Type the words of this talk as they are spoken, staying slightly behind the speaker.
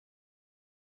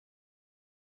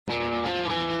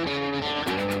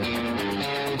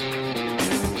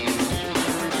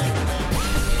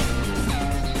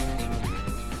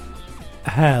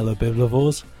Hello,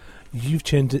 Biblivores. You've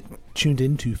tuned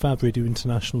in to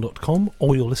FabRadioInternational.com,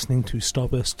 or you're listening to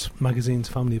Starburst Magazine's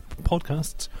family of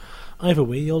podcasts. Either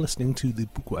way, you're listening to the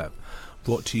Bookweb,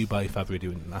 brought to you by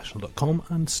FabRadioInternational.com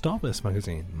and Starburst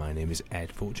Magazine. My name is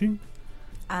Ed Fortune.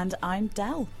 And I'm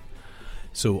Del.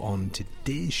 So on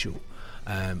today's show,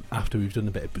 after we've done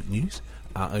a bit of book news,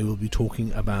 I will be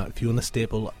talking about Fiona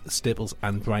Staples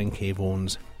and Brian K.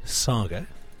 Vaughan's Saga.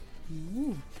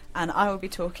 Ooh. And I will be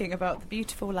talking about The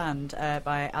Beautiful Land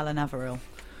by Alan Averill.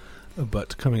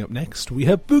 But coming up next, we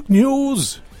have book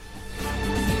news!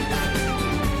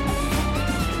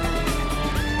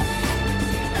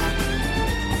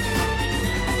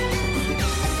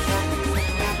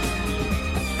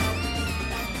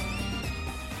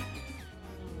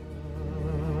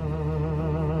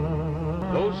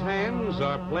 Those hands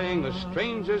are playing the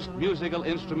strangest musical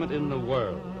instrument in the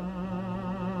world.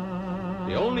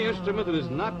 The only instrument that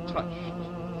is not touched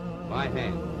by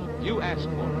hands. You ask for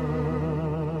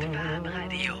it. Fab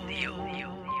Radio.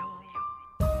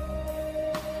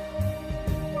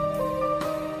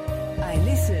 I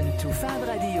listen to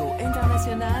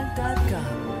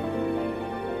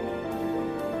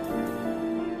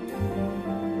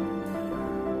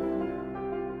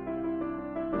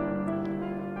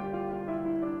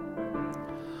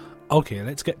Okay,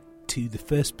 let's get to the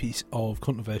first piece of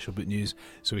controversial book news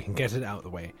so we can get it out of the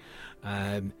way.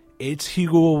 It's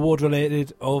Hugo Award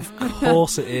related, of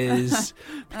course it is,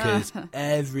 because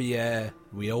every year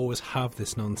we always have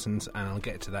this nonsense, and I'll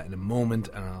get to that in a moment,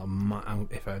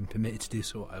 and if I'm permitted to do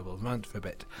so, I will rant for a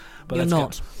bit. But You're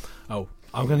not. I'm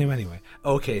going to anyway.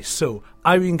 Okay, so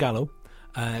Irene Gallo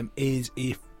is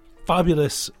a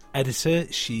fabulous editor.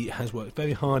 She has worked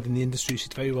very hard in the industry.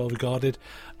 She's very well regarded,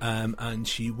 and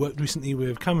she worked recently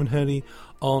with Cameron Hurley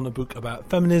on a book about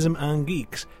feminism and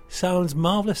geeks. Sounds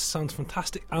marvellous, sounds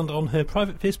fantastic. And on her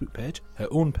private Facebook page, her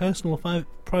own personal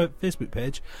private Facebook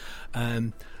page,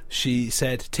 she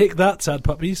said, "Take that, sad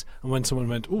puppies." And when someone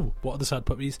went, "Oh, what are the sad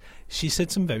puppies?" she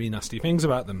said some very nasty things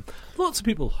about them. Lots of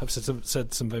people have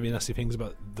said some very nasty things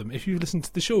about them. If you listen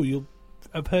to the show,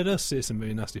 I've heard us say some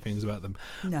very nasty things about them.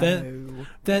 No.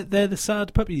 They're the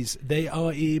sad puppies. They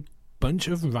are a bunch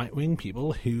of right-wing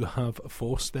people who have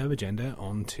forced their agenda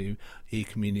onto a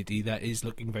community that is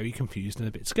looking very confused and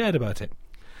a bit scared about it.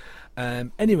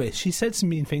 Anyway, she said some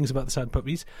mean things about the sad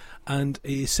puppies, and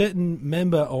a certain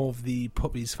member of the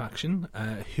puppies faction,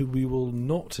 who we will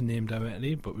not name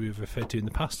directly, but we've referred to in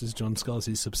the past as John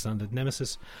Scalzi's substandard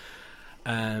nemesis,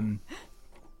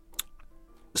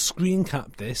 screen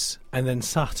capped this and then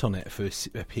sat on it for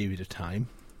a period of time,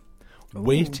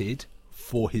 waited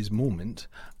for his moment,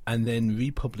 and then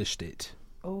republished it.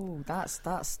 Oh, that's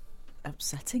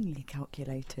upsettingly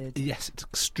calculated. Yes, it's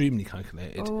extremely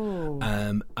calculated. Oh.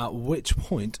 At which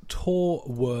point, Tor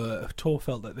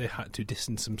felt that they had to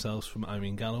distance themselves from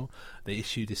Irene Gallo. They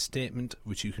issued a statement,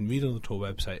 which you can read on the Tor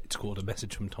website. It's called A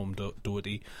Message from Tom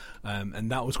Doherty,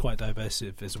 and that was quite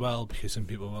divisive as well, because some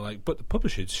people were like, "But the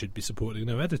publishers should be supporting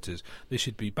their editors. They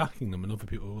should be backing them," and other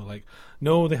people were like,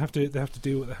 "No, they have to do what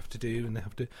they have to do, and they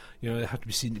have to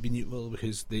be seen to be neutral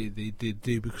because they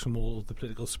do become all of the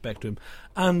political spectrum,"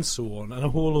 and so on, and a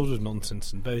whole load of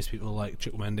nonsense. And various people like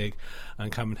Chuck Wendig and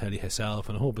Cameron Hurley herself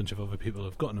and a whole bunch of other people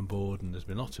have gotten on board, and there's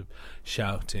been lots of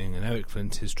shouting, and Eric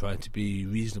Flint has tried to be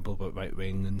reasonable but right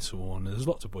wing and so on. There's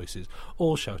lots of voices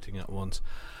all shouting at once,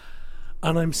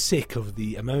 and I'm sick of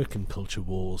the American culture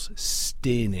wars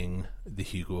staining the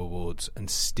Hugo Awards and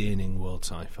staining world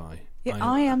sci-fi. Yeah,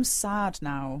 I am sad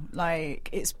now. Like,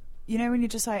 it's, when you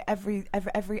just like every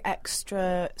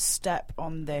extra step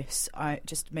on this, it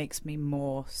just makes me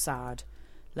more sad.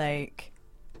 Like,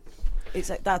 it's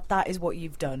like that is what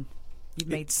you've done. You've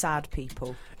made sad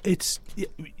people.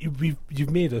 You've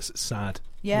made us sad.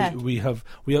 Yeah, we are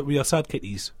sad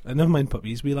kitties, and never mind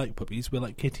puppies. We like puppies. We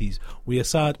like kitties. We are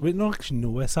sad.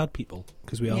 We're sad people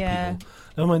because we are people.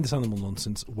 Never mind this animal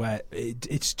nonsense where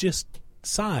it's just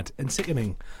sad and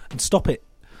sickening. And stop it.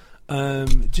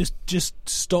 Just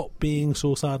stop being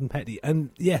so sad and petty. And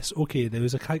yes, okay, there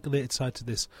is a calculated side to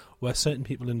this where certain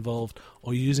people involved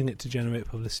are using it to generate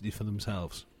publicity for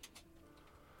themselves.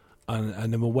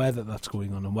 And I'm aware that that's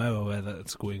going on, and we're aware that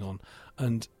it's going on.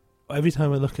 And every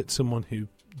time I look at someone who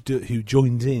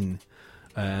joins in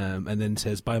and then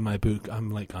says, "Buy my book," I'm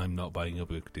like, I'm not buying your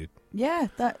book, dude. Yeah,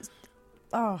 that's...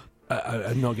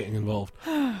 I'm not getting involved.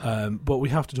 But we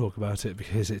have to talk about it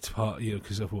because it's part,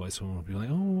 because otherwise someone will be like,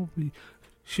 "Oh,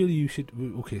 surely you should..."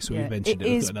 Okay, so we mentioned it.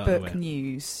 It is book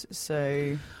news,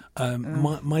 so...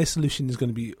 My solution is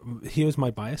going to be, here's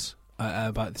my bias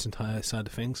about this entire side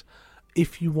of things.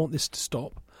 If you want this to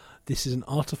stop, This is an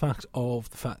artifact of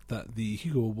the fact that the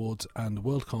Hugo Awards and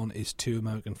Worldcon is too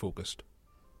American focused.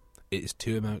 It is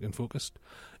too American focused.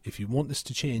 If you want this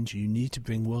to change, you need to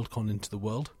bring Worldcon into the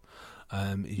world.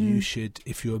 You should,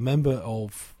 if you're a member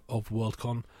of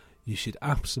Worldcon, you should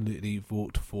absolutely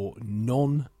vote for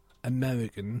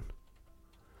non-American,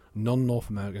 non-North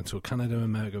American, so Canada and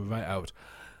America right out.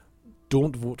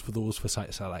 Don't vote for those for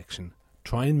site selection.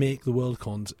 Try and make the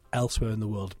Worldcons elsewhere in the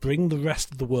world. Bring the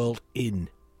rest of the world in.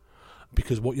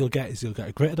 Because what you'll get is you'll get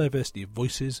a greater diversity of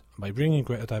voices. And by bringing a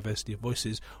greater diversity of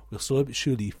voices, we'll slowly but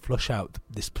surely flush out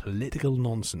this political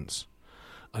nonsense.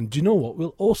 And do you know what?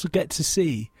 We'll also get to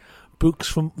see books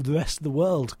from the rest of the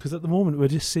world. Because at the moment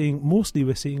we're seeing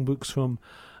books from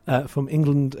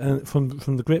England, from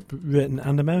the Great Britain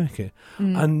and America.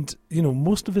 And,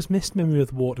 most of us missed Memory of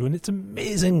the Water, and it's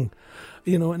amazing.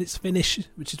 And it's Finnish,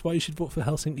 which is why you should vote for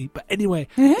Helsinki. But anyway,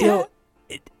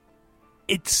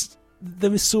 it's...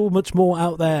 There is so much more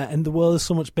out there, and the world is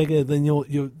so much bigger than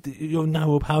your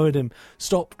narrow paradigm.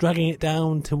 Stop dragging it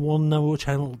down to one narrow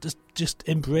channel. Just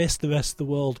embrace the rest of the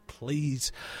world,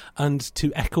 please. And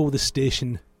to echo the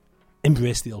station,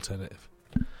 embrace the alternative.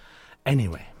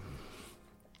 Anyway,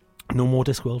 no more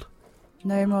Discworld.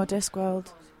 No more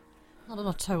Discworld. Not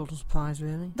a total surprise,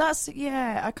 really.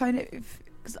 I kind of...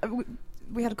 Cause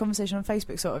we had a conversation on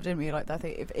Facebook, sort of, didn't we? Like, I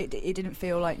think it didn't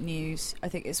feel like news. I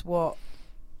think it's what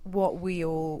we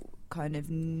all kind of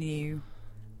knew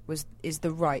is the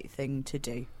right thing to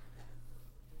do.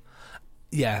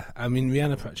 Yeah, I mean,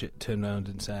 Rhianna Pratchett turned around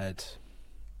and said,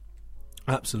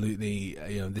 "Absolutely,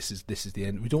 this is the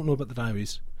end." We don't know about the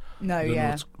diaries. No,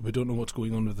 we don't know what's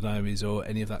going on with the diaries or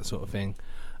any of that sort of thing.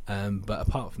 But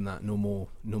apart from that, no more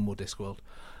Discworld.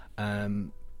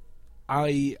 I'm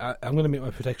going to make my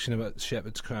prediction about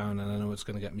Shepherd's Crown, and I know it's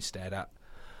going to get me stared at.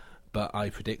 But I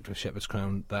predict with Shepherd's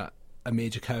Crown that a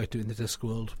major character in the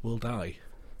Discworld will die.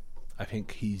 I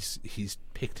think he's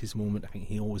picked his moment. I think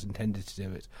he always intended to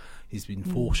do it. He's been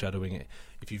foreshadowing it.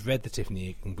 If you've read the Tiffany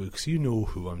Aching books, you know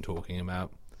who I'm talking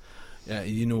about.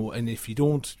 And if you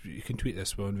don't, you can tweet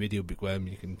us. We're on Radio Bookworm.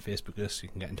 You can Facebook us. You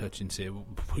can get in touch and say, well,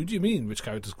 who do you mean? Which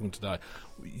character's going to die?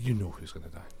 You know who's going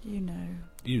to die.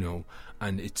 You know.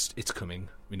 And it's coming.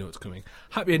 We know it's coming.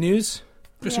 Happier news.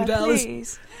 Chris Riddell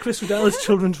is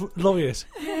Children's Laureate.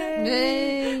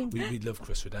 We love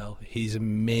Chris Riddell. He's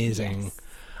amazing.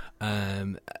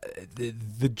 Yes.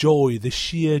 The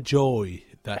sheer joy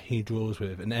that he draws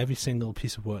with in every single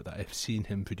piece of work that I've seen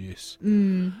him produce.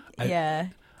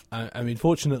 I mean,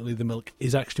 fortunately, The Milk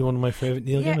is actually one of my favourite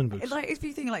Neil Gaiman books. Like, if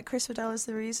you think, like, Chris Riddell is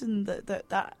the reason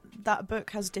that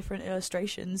book has different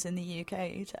illustrations in the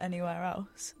UK to anywhere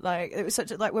else. Like, it was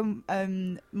such a, like,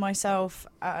 when myself,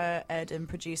 Ed, and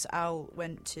producer Al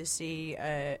went to see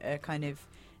a kind of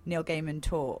Neil Gaiman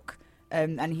talk,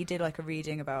 and he did, like, a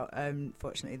reading about,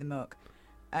 fortunately, The Milk,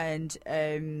 and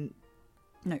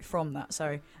from that,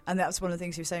 sorry. And that's one of the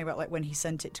things he was saying about, like, when he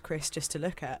sent it to Chris just to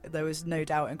look at, there was no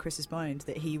doubt in Chris's mind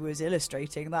that he was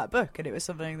illustrating that book, and it was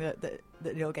something that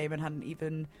Neil Gaiman hadn't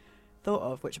even thought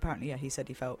of, which apparently, he said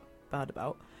he felt bad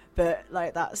about. But,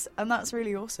 like, that's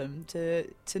really awesome to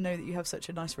know that you have such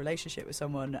a nice relationship with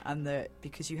someone, and that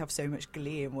because you have so much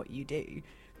glee in what you do,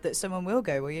 that someone will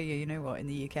go, well, yeah, you know what, in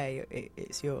the UK,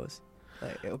 it's yours.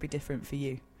 Like, it'll be different for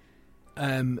you.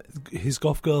 His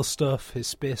Goth Girl stuff, his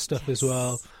space stuff as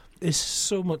well, is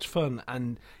so much fun,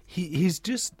 and he's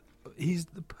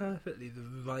perfectly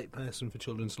the right person for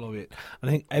Children's Laureate. And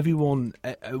I think everyone,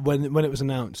 when it was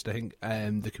announced, I think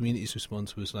the community's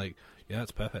response was like, yeah,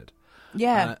 it's perfect.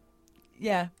 Yeah.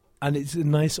 And it's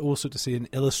nice also to see an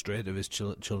illustrator as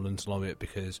Children's Laureate,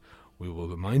 because we will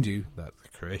remind you that the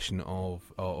creation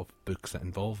of books that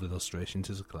involve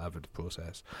illustrations is a collaborative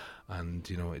process, and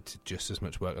it's just as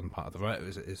much work on the part of the writer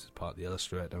as it is part of the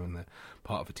illustrator, and they're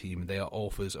part of a team. They are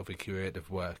authors of a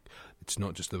curative work. It's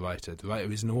not just the writer. The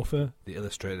writer is an author. The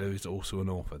illustrator is also an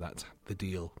author. That's the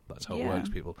deal. That's how it works,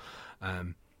 people.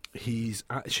 He's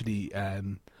actually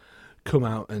come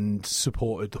out and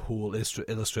supported the whole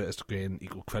illustrators to gain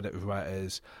equal credit with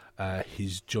writers.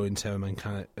 He's joined Sarah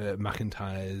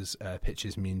McIntyre's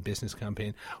Pictures Mean Business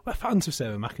campaign. We're fans of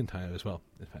Sarah McIntyre as well,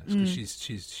 because she's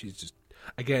just,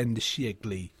 again, the sheer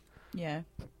glee. Yeah,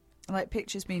 like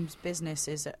Pictures Mean Business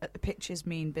is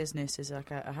like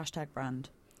a hashtag brand,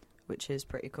 which is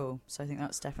pretty cool. So I think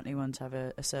that's definitely one to have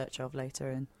a search of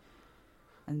later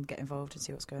and get involved and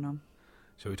see what's going on.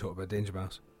 Shall we talk about Danger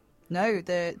Mouse? No,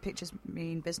 the Pictures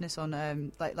Mean Business on,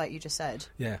 like you just said.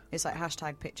 Yeah. It's like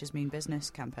hashtag Pictures Mean Business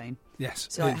campaign. Yes.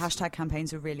 So like hashtag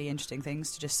campaigns are really interesting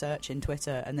things to just search in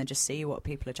Twitter and then just see what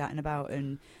people are chatting about.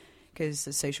 And because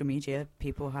social media,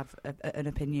 people have an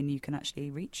opinion you can actually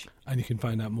reach. And you can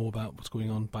find out more about what's going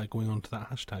on by going on to that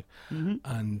hashtag. Mm-hmm.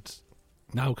 And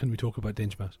now can we talk about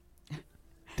Danger Mouse?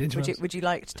 Danger Mouse. Would you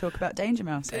like to talk about Danger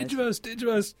Mouse? Danger Mouse, Danger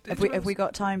Mouse. Have we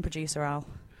got time, producer Al?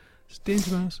 It's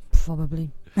Danger Mouse.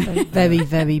 Probably. Very,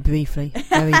 very briefly.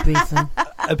 Very briefly.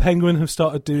 A Penguin have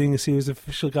started doing a series of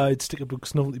official guides, sticker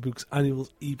books, novelty books,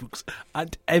 annuals, ebooks,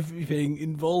 and everything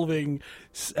involving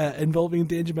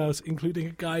Danger Mouse, including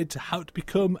a guide to how to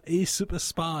become a super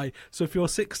spy. So if you're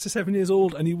 6 to 7 years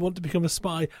old and you want to become a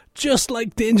spy, just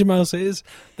like Danger Mouse is,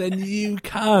 then you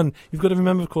can. You've got to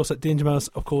remember, of course, that Danger Mouse,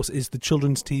 of course, is the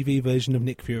children's TV version of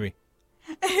Nick Fury.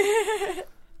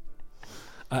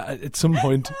 At some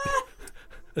point...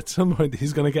 At some point,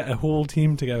 he's going to get a whole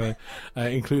team together,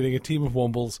 including a team of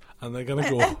Wombles, and they're going to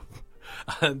go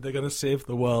and they're going to save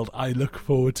the world. I look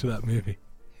forward to that movie.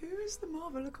 Who is the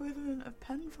Marvel equivalent of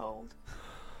Penfold?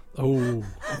 Oh,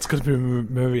 it's going to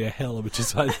be Maria Hill, which is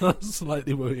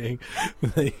slightly worrying.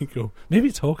 There you go. Maybe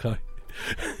it's Hawkeye.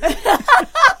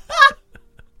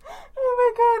 Oh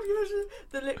my god,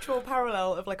 the literal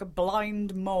parallel of like a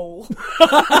blind mole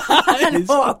and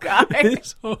Hawkeye.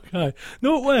 It's Hawkeye.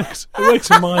 No, it works. It works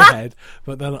in my head,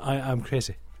 but then I'm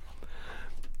crazy.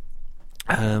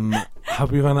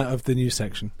 Have we run out of the news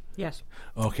section? Yes.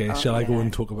 Okay, shall I go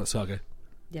and talk about Saga?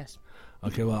 Yes.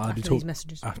 Okay, well, I'll be these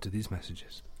messages. after these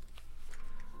messages.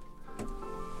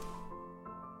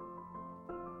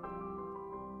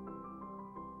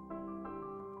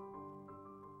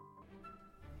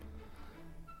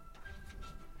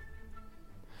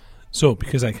 So,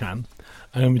 because I can,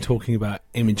 I'm going to be talking about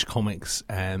Image Comics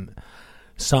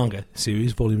Saga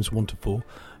series, volumes 1 to 4,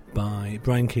 by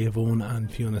Brian K. Vaughan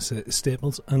and Fiona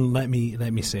Staples. And let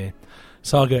me say,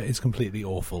 Saga is completely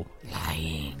awful.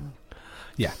 Lying.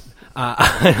 Yeah,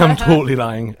 I am totally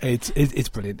lying. It's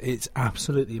brilliant. It's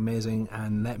absolutely amazing.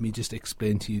 And let me just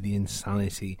explain to you the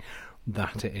insanity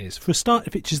that it is. For a start,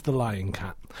 it features the Lion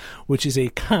Cat, which is a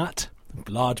cat,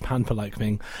 large panther-like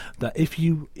thing, that if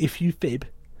you fib,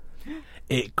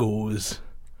 it goes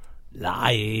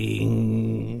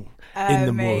lying in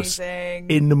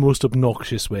the most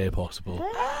obnoxious way possible.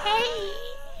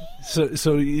 So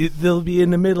they'll be in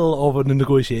the middle of a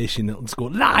negotiation. It'll just go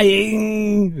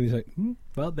lying. And he's like,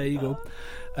 well, there you go.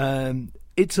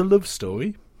 It's a love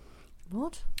story.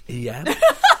 What? Yeah.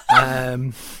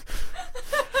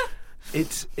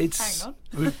 It's Hang on.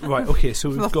 Right. Okay. So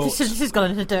we've got This has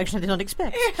gone in a direction I did not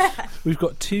expect. We've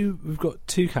got two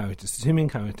characters. The two main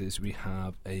characters we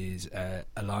have is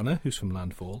Alana, who's from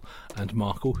Landfall, and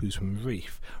Marco, who's from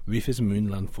Reef. Reef is a moon.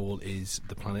 Landfall is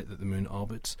the planet that the moon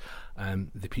orbits.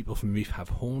 The people from Reef have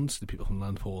horns. The people from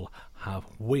Landfall have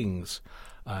wings.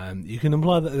 You can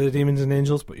imply that they're demons and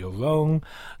angels, but you're wrong.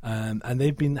 And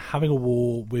they've been having a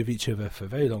war with each other for a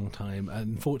very long time.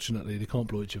 And unfortunately, they can't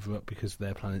blow each other up because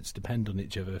their planets depend on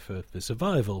each other for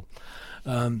survival.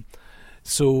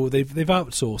 So they've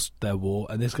outsourced their war,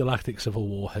 and this galactic civil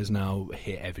war has now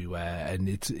hit everywhere. And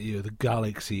it's the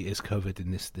galaxy is covered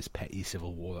in this petty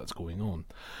civil war that's going on.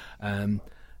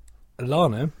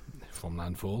 Alana from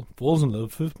Landfall falls in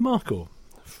love with Marco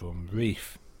from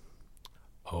Reef.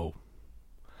 Oh.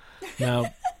 Now,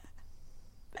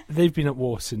 they've been at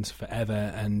war since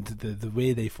forever, and the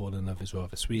way they fall in love is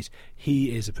rather sweet.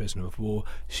 He is a prisoner of war.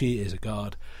 She is a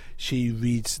guard. She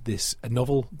reads a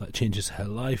novel that changes her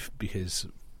life, because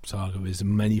Saga is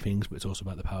many things, but it's also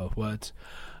about the power of words.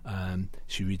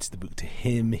 She reads the book to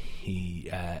him. He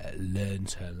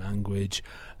learns her language.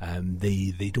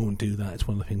 They don't do that. It's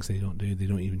one of the things they don't do. They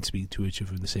don't even speak to each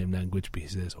other in the same language,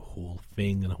 because there's a whole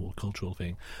thing and a whole cultural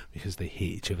thing, because they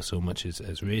hate each other so much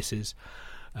as races.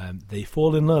 They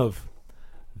fall in love.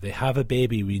 They have a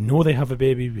baby. We know they have a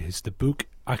baby because the book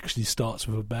actually starts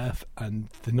with a birth, and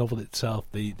the novel itself,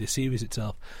 the series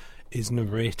itself, is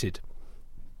narrated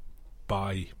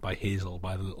by Hazel,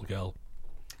 by the little girl.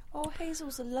 Oh,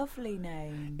 Hazel's a lovely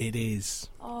name. It is.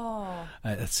 Oh.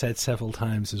 It's said several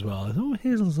times as well. Oh,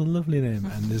 Hazel's a lovely name,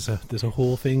 and there's a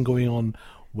whole thing going on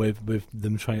with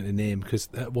them trying to name, because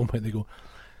at one point they go,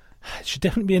 it should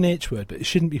definitely be an H word, but it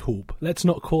shouldn't be Hope. Let's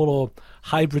not call our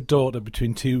hybrid daughter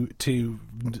between two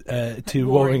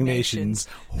warring nations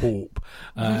Hope.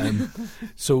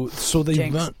 So they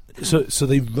Jinx. run. So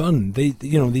they run.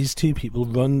 These two people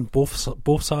run.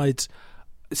 Both sides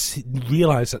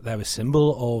realise that they're a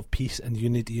symbol of peace and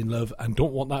unity and love, and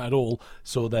don't want that at all.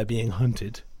 So they're being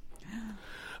hunted.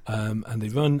 And they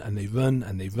run and they run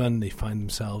and they run. They find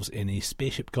themselves in a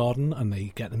spaceship garden, and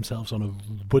they get themselves on a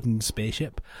wooden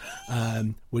spaceship,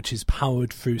 which is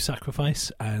powered through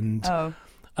sacrifice and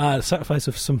sacrifice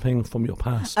of something from your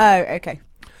past. Oh, okay.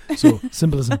 So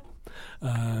symbolism.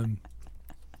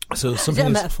 So Is something it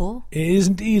a metaphor? It is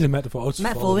indeed a metaphor. It's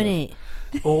Metaphor, full of innit?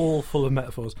 all full of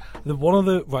metaphors. So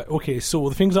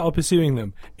the things that are pursuing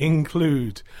them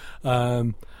include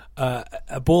a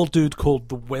bald dude called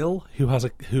the Will, who has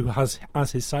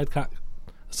as his sidekick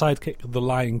the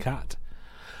lying cat.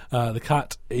 The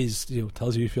cat is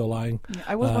tells you if you're lying. Yeah,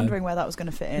 I was wondering where that was going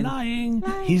to fit in. Lying.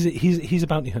 He's a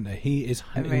bounty hunter. He is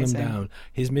hunting Amazing. them down.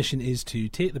 His mission is to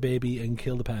take the baby and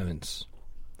kill the parents.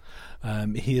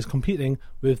 He is competing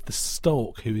with the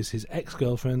Stalk, who is his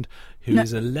ex-girlfriend, who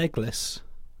is a legless,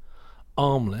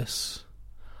 armless,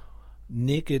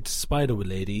 naked spider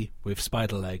lady with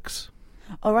spider legs.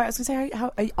 All right, I was going to say,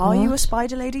 how are you a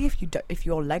spider lady if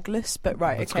you're legless? But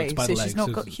right, It's got okay, spider so she's legs.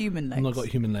 not got human legs. Not got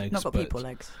human legs. Not got but- people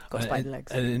legs. Got spider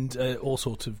legs. And all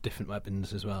sorts of different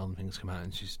weapons as well, and things come out,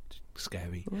 and she's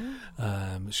scary.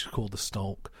 She's called the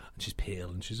Stalk, and she's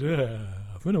pale, and she's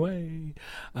run away.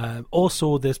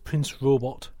 Also, there's Prince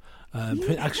Robot.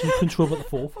 Prince Robot the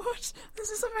Fourth. What? This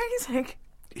is amazing.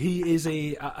 He is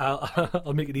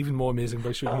I'll make it even more amazing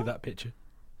by showing you that picture.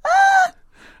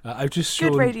 I've just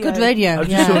shown. Good radio. Good radio. I've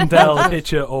just shown Dell a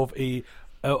picture of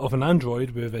an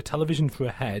android with a television for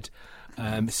a head,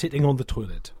 sitting on the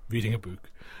toilet reading a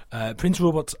book. Prince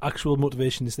Robot's actual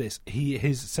motivation is this: he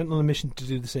is sent on a mission to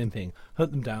do the same thing,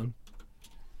 hunt them down,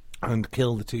 and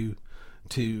kill the two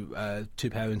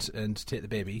parents and take the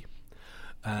baby.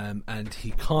 And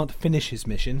he can't finish his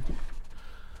mission.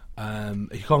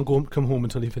 He can't come home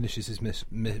until he finishes his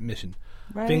mission.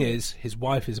 Right. Thing is, his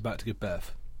wife is about to give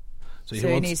birth, so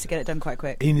he needs to get it done quite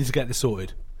quick. He needs to get this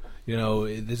sorted.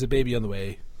 There's a baby on the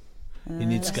way. He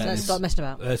needs to get Let's this. stop messing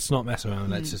about. Let's not mess around.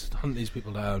 Let's just hunt these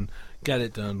people down, get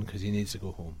it done, because he needs to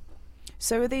go home.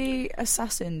 So are the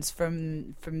assassins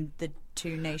from the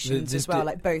two nations as well? the-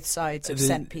 Like both sides have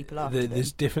sent people after them?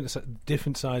 There's different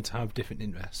sides have different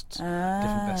interests,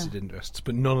 different vested interests,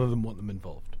 but none of them want them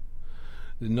involved.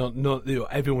 Not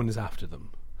everyone is after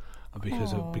them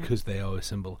because they are a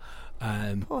symbol.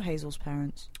 Poor Hazel's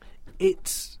parents.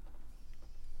 It's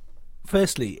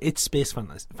space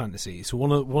fantasy. So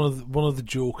one of the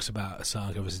jokes about a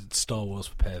saga is it's Star Wars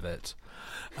for perverts.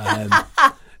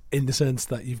 In the sense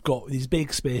that you've got these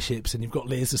big spaceships and you've got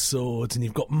laser swords and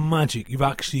you've got magic. You've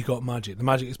actually got magic. The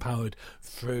magic is powered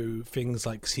through things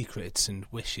like secrets and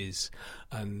wishes,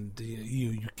 and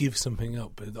you give something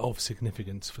up of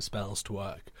significance for spells to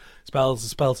work.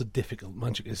 Spells are difficult.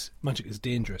 Magic is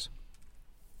dangerous,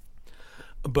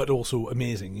 but also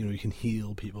amazing. You can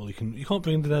heal people. You can't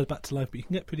bring the dead back to life, but you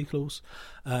can get pretty close.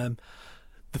 The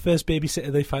first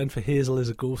babysitter they find for Hazel is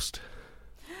a ghost.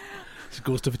 It's a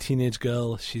ghost of a teenage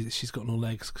girl. She's got no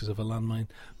legs because of a landmine,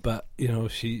 but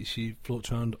she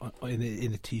floats around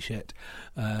in a t-shirt,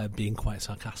 being quite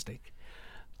sarcastic.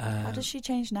 How does she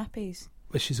change nappies?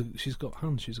 But she's got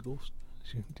hands. She's a ghost.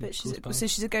 But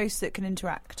she's a ghost that can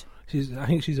interact. I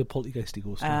think she's a poltergeisty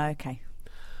ghost. Okay.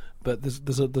 But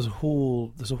there's a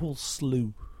whole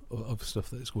slew of stuff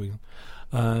that's going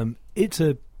on.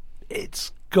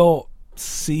 It's got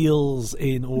seals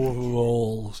in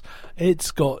overalls.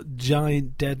 It's got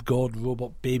giant dead god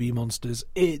robot baby monsters.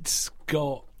 It's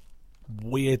got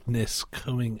weirdness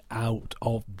coming out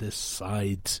of the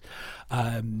sides.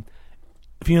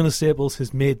 Fiona Staples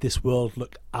has made this world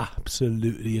look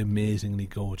absolutely amazingly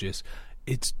gorgeous.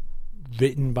 It's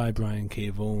written by Brian K.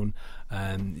 Vaughan.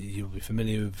 You'll be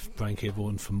familiar with Brian K.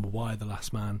 Vaughan from Why the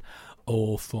Last Man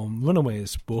or from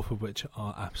Runaways, both of which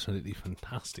are absolutely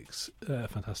fantastic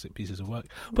pieces of work.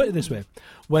 Put it this way,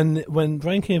 when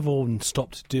Brian K. Vaughan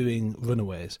stopped doing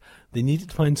Runaways, they needed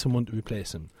to find someone to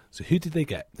replace him. So who did they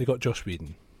get? They got Josh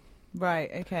Whedon.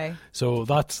 Right, okay. So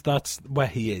that's where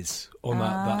he is on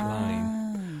that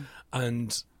line.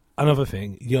 And another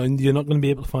thing, you're not going to be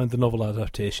able to find the novel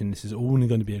adaptation. This is only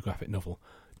going to be a graphic novel.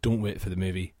 Don't wait for the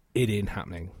movie. It ain't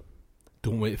happening.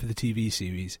 Don't wait for the TV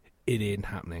series. It ain't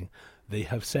happening. They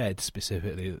have said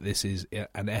specifically that this is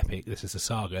an epic, this is a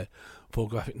saga for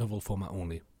graphic novel format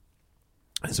only.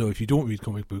 And so if you don't read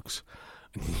comic books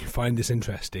and you find this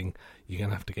interesting, you're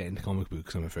going to have to get into comic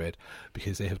books, I'm afraid,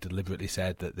 because they have deliberately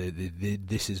said that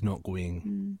this is not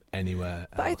going anywhere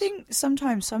But else. I think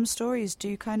sometimes some stories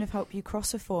do kind of help you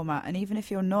cross a format, and even if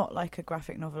you're not like a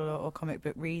graphic novel or comic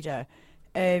book reader,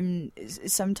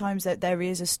 sometimes that there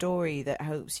is a story that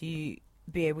helps you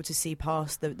be able to see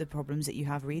past the problems that you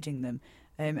have reading them,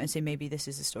 and so maybe this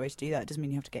is a story to do that. It doesn't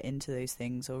mean you have to get into those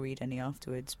things or read any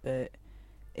afterwards, but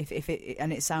if it,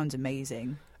 and it sounds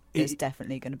amazing, it's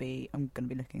definitely going to be, I'm going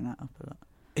to be looking that up a lot.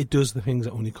 It does the things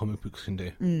that only comic books can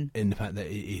do, in the fact that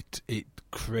it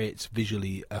creates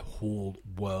visually a whole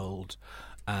world,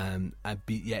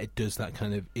 it does that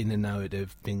kind of inner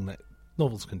narrative thing that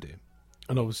novels can do.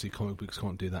 And obviously comic books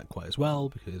can't do that quite as well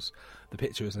because the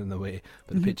picture is in the way,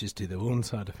 but the pictures do their own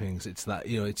side of things. It's that,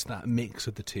 it's that mix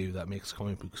of the two that makes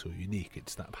comic books so unique.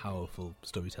 It's that powerful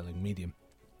storytelling medium.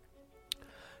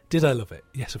 Did I love it?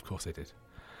 Yes, of course I did.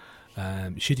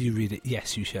 Should you read it?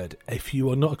 Yes, you should. If you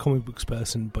are not a comic books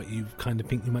person, but you kind of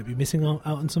think you might be missing out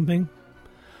on something,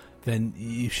 then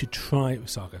you should try it with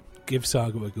Saga. Give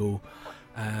Saga a go.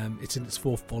 It's in its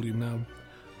 4th volume now.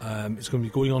 It's going to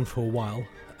be going on for a while.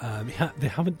 They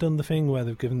haven't done the thing where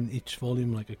they've given each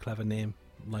volume like a clever name,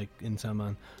 like in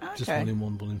Sandman. Okay. Just volume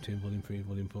 1, volume 2, volume 3,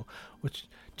 volume 4. Which,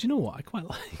 do you know what? I quite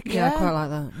like. Yeah, I quite like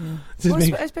that. Yeah.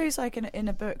 Well, I suppose like in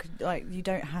a book, like you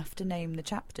don't have to name the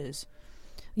chapters.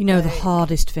 You know, the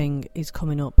hardest thing is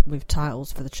coming up with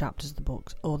titles for the chapters of the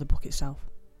books or the book itself.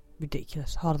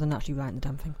 Ridiculous. Harder than actually writing the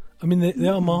damn thing. I mean,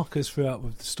 there are markers throughout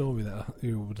with the story that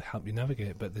would help you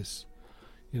navigate, but there's,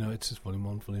 it's just volume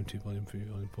 1, volume 2, volume 3,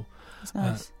 volume 4. That's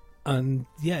nice. And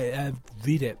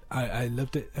read it. I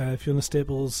loved it. Fiona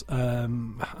Staples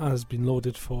has been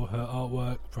lauded for her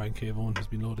artwork. Brian K. Vaughan has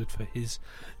been lauded for his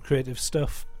creative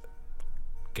stuff.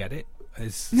 Get it?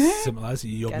 As simple as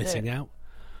you're missing out.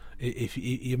 If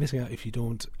you're missing out if you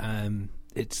don't,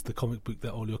 it's the comic book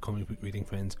that all your comic book reading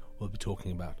friends will be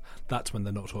talking about. That's when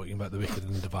they're not talking about The Wicked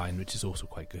and the Divine, which is also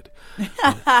quite good.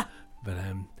 But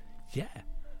yeah.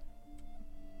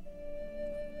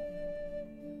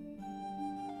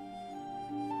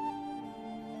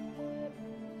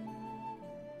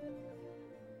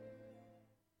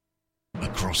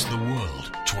 Across the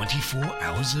world, 24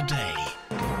 hours a day.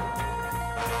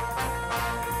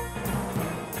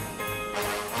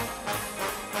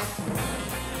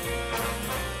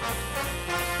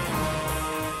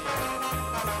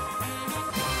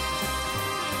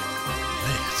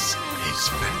 This is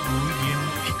Fat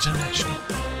International.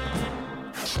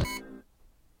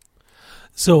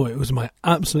 So it was my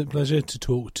absolute pleasure to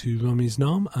talk to Ramiz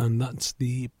Nam, and that's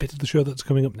the bit of the show that's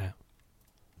coming up now.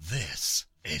 This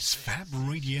is Fab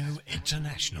Radio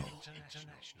International.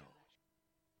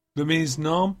 Ramiz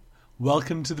Nam,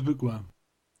 welcome to the Bookworm.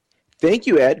 Thank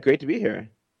you, Ed. Great to be here.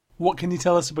 What can you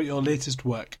tell us about your latest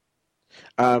work?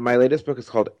 My latest book is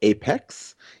called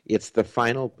Apex. It's the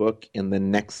final book in the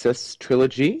Nexus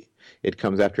trilogy. It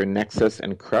comes after Nexus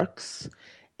and Crux.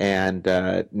 And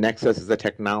Nexus is a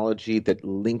technology that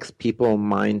links people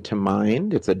mind to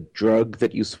mind. It's a drug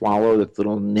that you swallow that's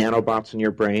little nanobots in your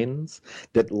brains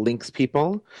that links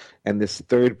people. And this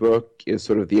third book is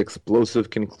sort of the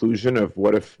explosive conclusion of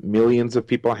what if millions of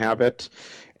people have it,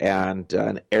 and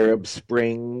an Arab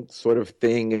Spring sort of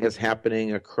thing is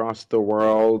happening across the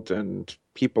world, and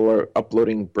people are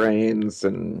uploading brains,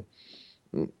 and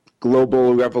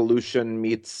global revolution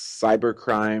meets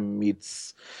cybercrime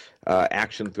meets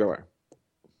action thriller.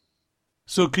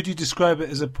 So could you describe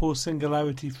it as a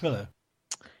post-singularity thriller?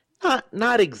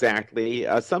 Not exactly.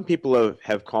 Some people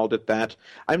have called it that.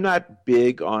 I'm not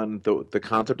big on the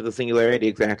concept of the singularity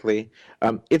exactly.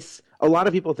 It's a lot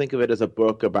of people think of it as a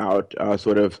book about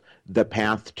sort of the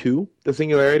path to the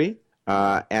singularity,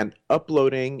 and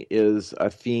uploading is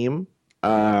a theme,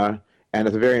 and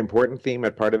it's a very important theme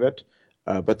at part of it.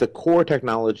 But the core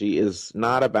technology is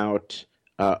not about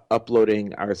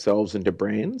uploading ourselves into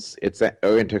brains,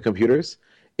 or into computers.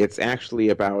 It's actually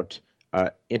about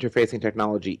interfacing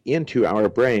technology into our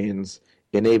brains,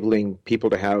 enabling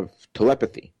people to have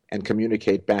telepathy and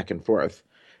communicate back and forth.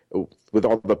 With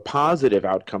all the positive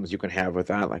outcomes you can have with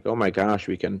that, like, oh my gosh,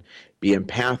 we can be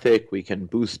empathic, we can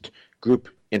boost group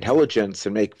intelligence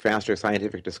and make faster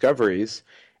scientific discoveries,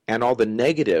 and all the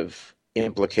negative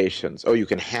implications. Oh, you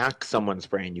can hack someone's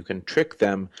brain. You can trick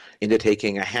them into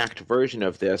taking a hacked version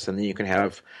of this, and then you can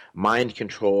have mind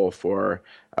control for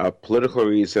political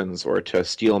reasons or to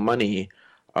steal money.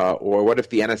 Or what if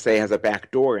the NSA has a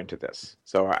back door into this?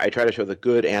 So I try to show the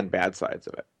good and bad sides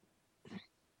of it.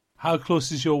 How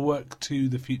close is your work to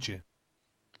the future?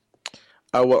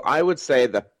 Well, I would say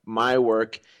that my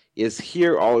work is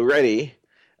here already.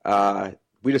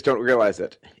 We just don't realize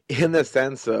it, in the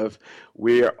sense of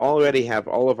we already have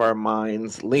all of our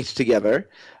minds linked together.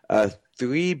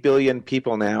 3 billion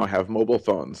people now have mobile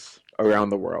phones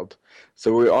around the world.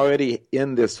 So we're already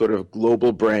in this sort of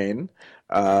global brain.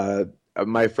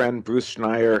 My friend Bruce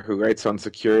Schneier, who writes on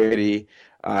security,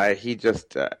 he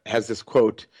just has this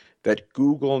quote that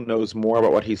Google knows more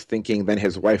about what he's thinking than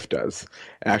his wife does,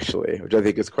 actually, which I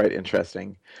think is quite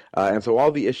interesting. And so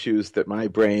all the issues that my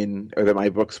brain or that my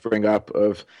books bring up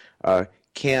of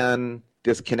can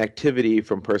this connectivity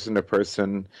from person to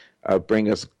person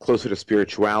bring us closer to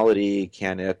spirituality?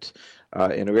 Can it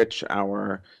enrich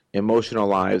our emotional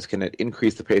lives? Can it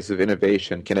increase the pace of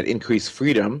innovation? Can it increase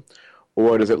freedom?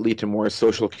 or does it lead to more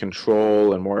social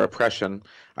control and more oppression?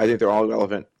 I think they're all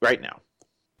relevant right now.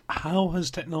 How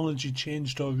has technology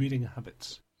changed our reading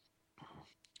habits?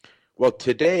 Well,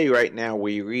 today, right now,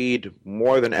 we read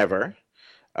more than ever.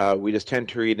 We just tend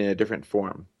to read in a different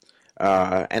form.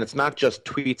 And it's not just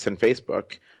tweets and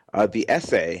Facebook. The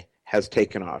essay has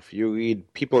taken off.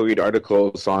 People read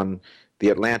articles on The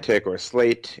Atlantic or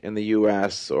Slate in the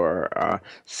US or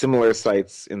similar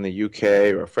sites in the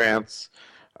UK or France.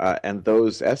 And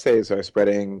those essays are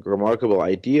spreading remarkable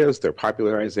ideas. They're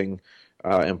popularizing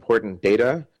important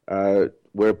data.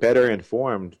 We're better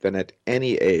informed than at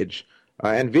any age.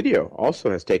 And video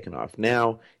also has taken off.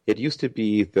 Now, it used to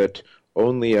be that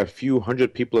only a few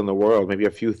hundred people in the world, maybe a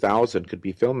few thousand, could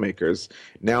be filmmakers.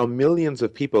 Now millions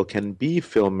of people can be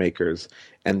filmmakers,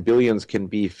 and billions can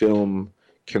be film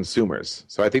consumers.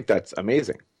 So I think that's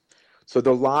amazing. So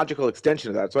the logical extension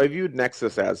of that, so I viewed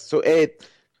Nexus as,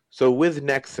 so with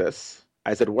Nexus,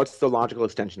 I said, what's the logical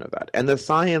extension of that? And the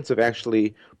science of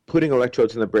actually putting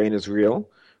electrodes in the brain is real.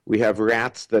 We have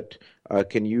rats that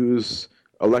can use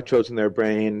electrodes in their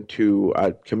brain to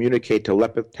communicate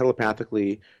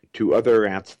telepathically to other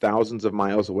rats thousands of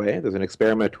miles away. There's an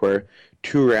experiment where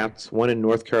two rats, one in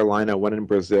North Carolina, one in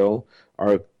Brazil,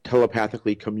 are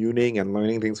telepathically communing and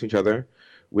learning things from each other.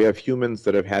 We have humans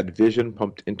that have had vision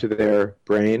pumped into their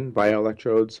brain via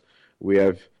electrodes. We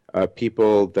have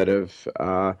people that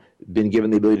have been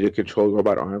given the ability to control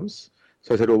robot arms.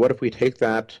 So I said, well, what if we take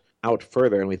that out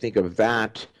further and we think of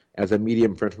that as a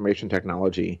medium for information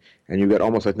technology, and you get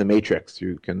almost like the Matrix.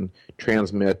 You can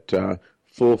transmit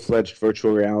full-fledged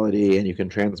virtual reality, and you can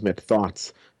transmit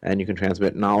thoughts, and you can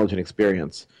transmit knowledge and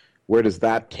experience. Where does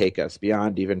that take us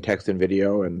beyond even text and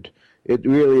video? And it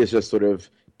really is just sort of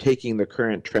taking the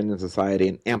current trend in society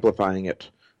and amplifying it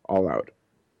all out.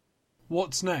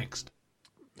 What's next?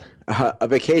 A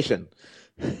vacation.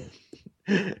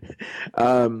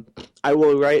 I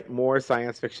will write more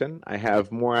science fiction. I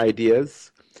have more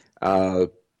ideas. There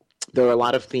are a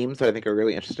lot of themes that I think are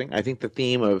really interesting. I think the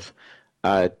theme of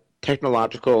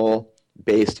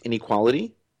technological-based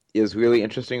inequality is really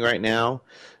interesting right now.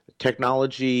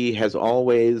 Technology has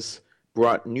always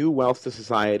brought new wealth to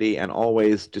society and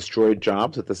always destroyed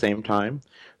jobs at the same time.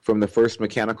 From the first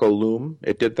mechanical loom,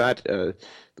 it did that.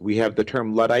 We have the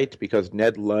term Luddite because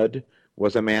Ned Ludd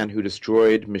was a man who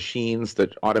destroyed machines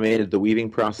that automated the weaving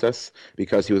process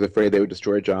because he was afraid they would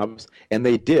destroy jobs. And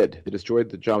they did. They destroyed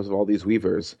the jobs of all these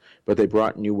weavers, but they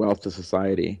brought new wealth to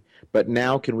society. But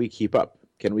now can we keep up?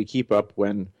 Can we keep up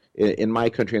when, in my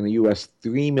country, in the U.S.,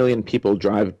 3 million people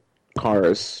drive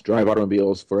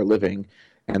automobiles for a living,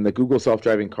 and the Google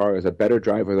self-driving car is a better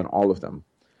driver than all of them.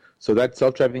 So that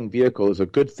self-driving vehicle is a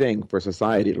good thing for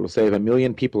society. It will save 1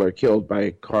 million people are killed by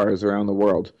cars around the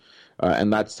world.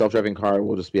 And that self-driving car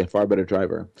will just be a far better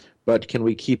driver. But can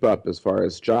we keep up as far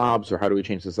as jobs, or how do we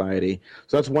change society?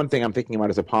 So that's one thing I'm thinking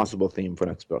about as a possible theme for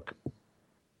next book.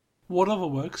 What other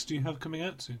works do you have coming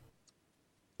out soon?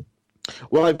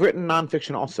 Well, I've written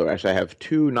nonfiction also. Actually, I have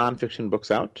 2 nonfiction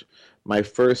books out. My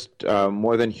first,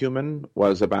 More Than Human,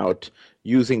 was about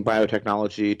using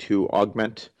biotechnology to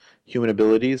augment human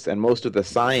abilities, and most of the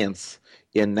science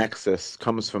in Nexus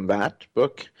comes from that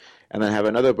book. And then I have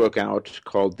another book out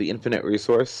called The Infinite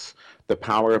Resource, The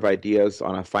Power of Ideas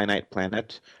on a Finite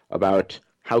Planet, about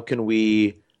how can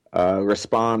we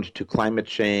respond to climate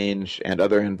change and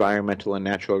other environmental and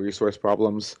natural resource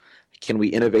problems. Can we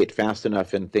innovate fast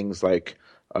enough in things like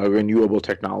renewable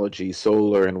technology,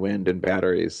 solar and wind and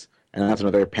batteries? And that's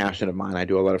another passion of mine. I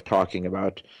do a lot of talking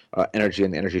about energy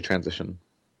and the energy transition.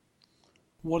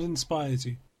 What inspires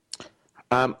you?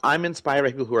 I'm inspired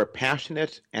by people who are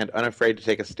passionate and unafraid to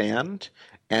take a stand,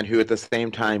 and who at the same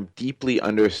time deeply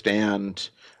understand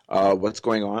what's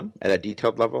going on at a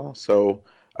detailed level. So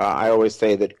I always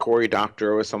say that Cory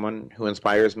Doctorow is someone who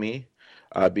inspires me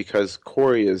because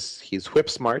Cory he's whip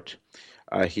smart.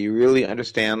 He really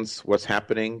understands what's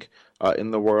happening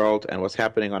in the world and what's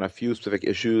happening on a few specific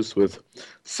issues with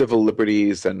civil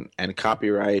liberties and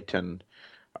copyright and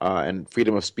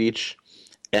freedom of speech.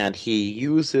 And he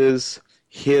uses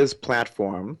his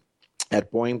platform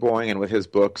at Boing Boing and with his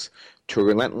books to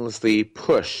relentlessly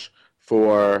push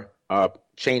for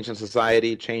change in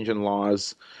society, change in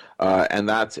laws, and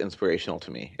that's inspirational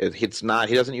to me. He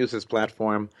doesn't use his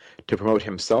platform to promote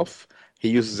himself. He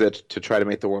uses it to try to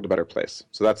make the world a better place.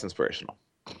 So that's inspirational.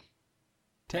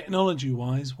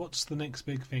 Technology-wise, what's the next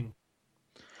big thing?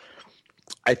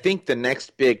 I think the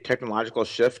next big technological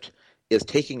shift is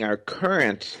taking our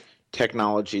current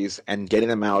technologies and getting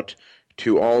them out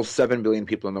to all 7 billion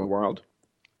people in the world.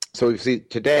 So we see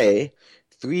today,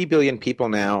 3 billion people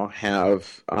now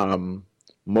have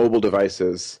mobile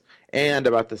devices, and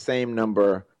about the same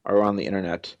number are on the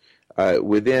internet. By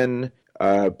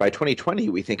 2020,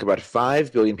 we think about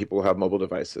 5 billion people will have mobile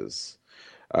devices.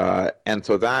 And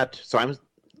so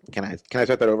can I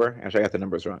start that over? Actually, I got the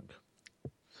numbers wrong.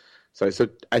 So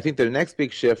I think the next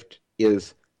big shift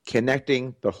is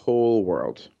connecting the whole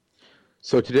world.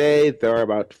 So today, there are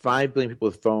about 5 billion people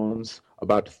with phones.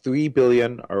 About 3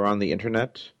 billion are on the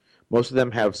internet. Most of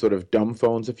them have sort of dumb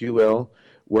phones, if you will.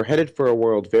 We're headed for a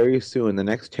world very soon, in the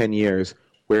next 10 years,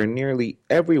 where nearly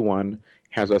everyone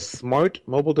has a smart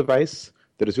mobile device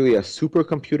that is really a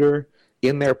supercomputer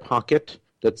in their pocket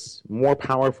that's more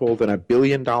powerful than $1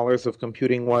 billion of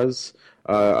computing was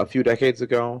a few decades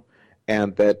ago,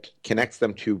 and that connects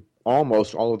them to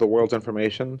almost all of the world's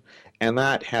information. And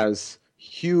that has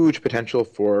huge potential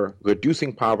for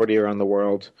reducing poverty around the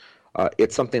world.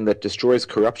 It's something that destroys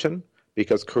corruption,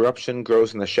 because corruption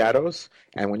grows in the shadows,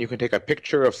 and when you can take a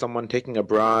picture of someone taking a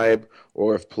bribe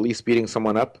or of police beating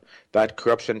someone up, that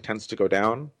corruption tends to go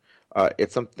down.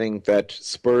 It's something that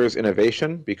spurs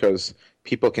innovation, because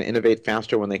people can innovate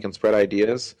faster when they can spread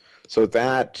ideas. So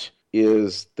that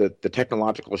is the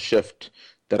technological shift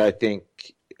that I think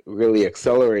really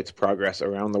accelerates progress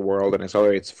around the world and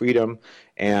accelerates freedom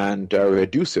and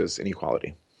reduces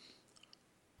inequality.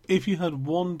 If you had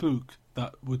one book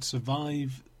that would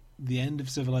survive the end of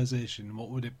civilization, what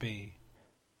would it be?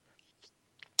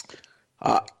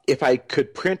 If I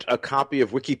could print a copy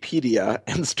of Wikipedia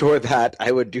and store that,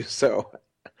 I would do so.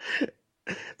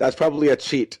 That's probably a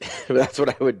cheat, but that's what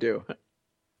I would do.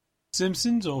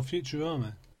 Simpsons or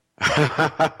Futurama?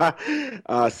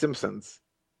 Simpsons.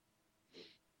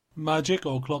 Magic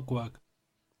or clockwork?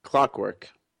 Clockwork.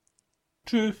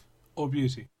 Truth or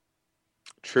beauty?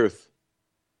 Truth.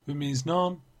 It means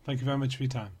none. Thank you very much for your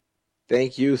time.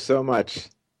 Thank you so much.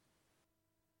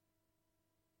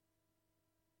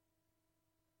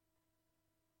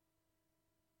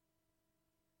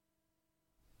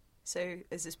 So,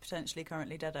 is this potentially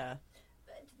currently dead air?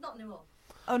 Not anymore.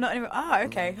 Oh, not anymore. Ah,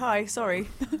 okay. Hi, sorry.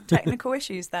 Technical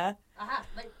issues there. Aha,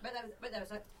 wait there a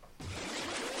sec.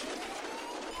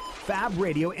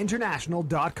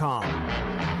 FabRadioInternational.com.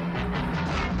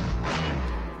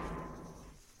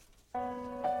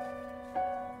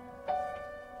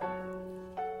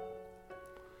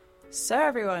 So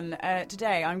everyone,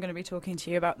 today I'm going to be talking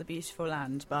to you about The Beautiful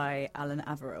Land by Alan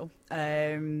Averill.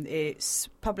 It's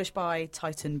published by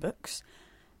Titan Books.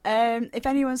 If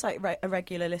anyone's like a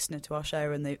regular listener to our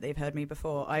show and they've heard me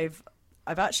before, I've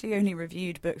actually only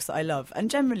reviewed books that I love, and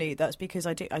generally that's because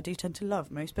I do tend to love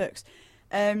most books.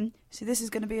 So this is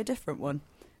going to be a different one.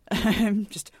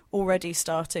 Just already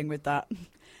starting with that.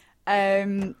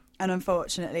 And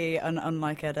unfortunately,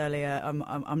 unlike Ed earlier,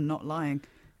 I'm not lying.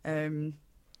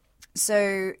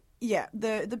 So yeah,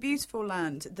 the Beautiful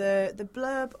Land, the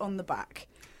blurb on the back,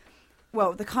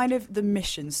 well, the kind of the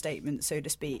mission statement, so to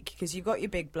speak, because you've got your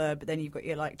big blurb, but then you've got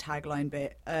your like tagline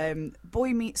bit.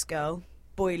 Boy meets girl,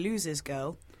 boy loses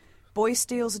girl, boy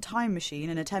steals a time machine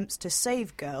and attempts to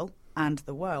save girl and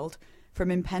the world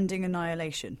from impending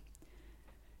annihilation.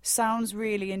 Sounds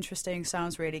really interesting,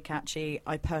 sounds really catchy.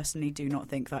 I personally do not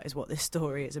think that is what this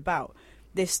story is about.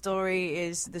 This story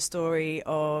is the story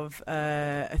of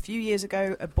a few years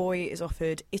ago, a boy is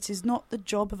offered, it is not the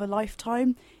job of a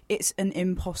lifetime, it's an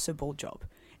impossible job.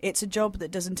 It's a job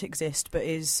that doesn't exist, but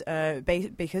is,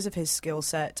 because of his skill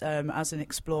set as an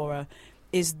explorer,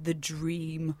 is the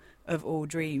dream of all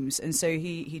dreams. And so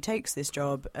he takes this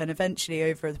job, and eventually,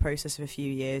 over the process of a few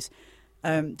years,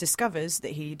 discovers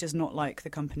that he does not like the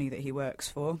company that he works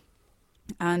for.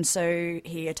 And so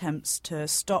he attempts to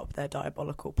stop their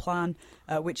diabolical plan,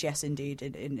 which, yes, indeed,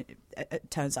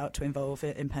 it turns out to involve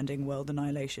impending world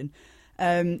annihilation.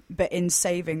 But in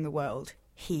saving the world,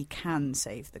 he can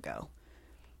save the girl.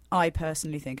 I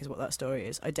personally think is what that story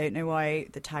is. I don't know why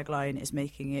the tagline is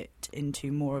making it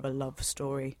into more of a love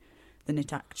story than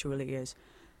it actually is.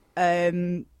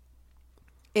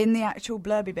 In the actual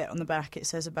blurby bit on the back, it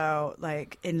says about,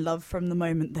 like, in love from the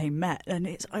moment they met. And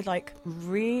I like,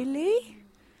 really?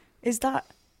 Is that...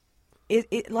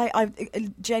 It like, I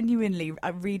genuinely,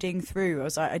 reading through, I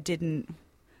was like, I didn't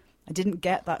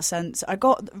get that sense. I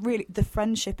got, really, the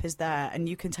friendship is there, and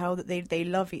you can tell that they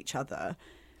love each other.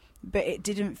 But it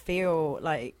didn't feel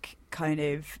like kind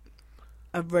of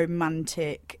a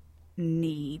romantic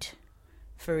need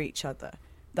for each other.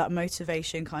 That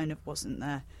motivation kind of wasn't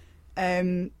there.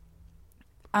 And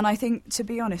I think, to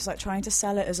be honest, like trying to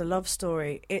sell it as a love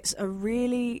story, it's a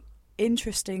really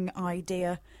interesting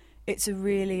idea. It's a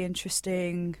really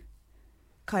interesting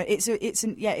kind. It's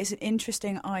an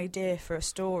interesting idea for a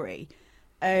story.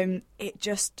 It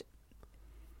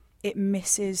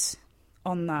misses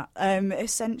on that.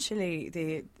 Essentially,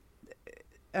 the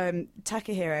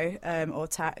Takahiro, or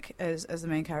Tak, as the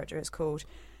main character is called,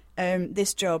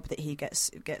 this job that he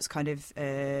gets kind of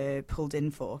pulled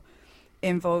in for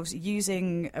involves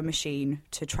using a machine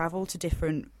to travel to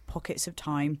different pockets of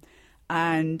time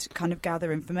and kind of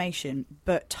gather information.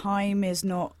 But time is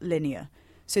not linear.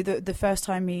 So the first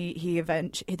time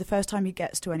the first time he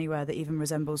gets to anywhere that even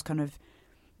resembles kind of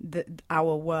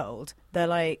our world, they're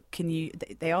like,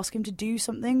 they ask him to do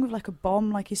something with like a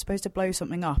bomb, like he's supposed to blow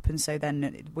something up, and so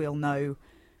then we'll know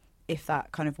if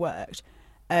that kind of worked.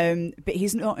 But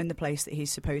he's not in the place that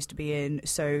he's supposed to be in,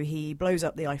 so he blows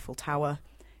up the Eiffel Tower,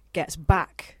 gets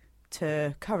back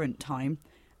to current time,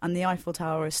 and the Eiffel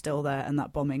Tower is still there, and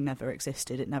that bombing never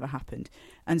existed, it never happened.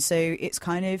 And so it's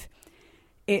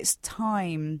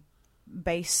time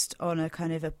based on a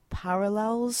kind of a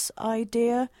parallels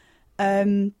idea.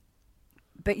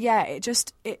 But yeah,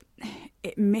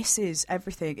 it misses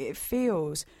everything. It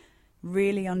feels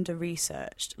really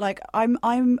under-researched. Like I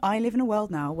live in a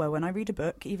world now where when I read a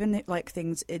book, even like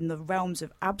things in the realms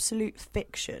of absolute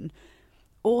fiction,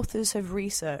 authors have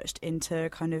researched into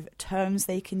kind of terms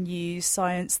they can use,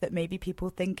 science that maybe people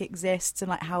think exists, and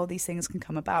like how these things can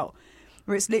come about.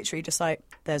 Where it's literally just like,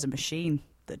 there's a machine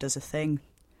that does a thing.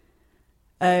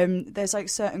 There's like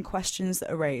certain questions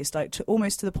that are raised, like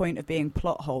almost to the point of being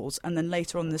plot holes, and then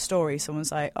later on in the story,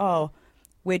 someone's like, "Oh,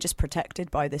 we're just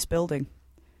protected by this building."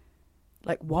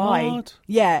 Like, why? What?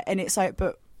 Yeah, and it's like,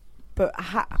 but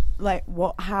how? Like,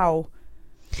 what? How?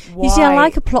 Why? You see, I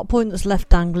like a plot point that's left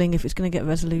dangling if it's going to get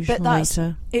resolution But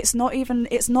later. It's not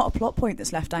a plot point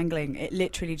that's left dangling. It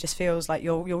literally just feels like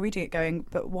you're reading it going,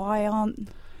 but why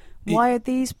are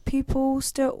these people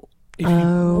still? If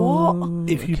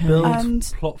you okay. build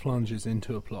plot flanges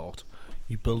into a plot,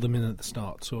 you build them in at the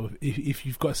start. So if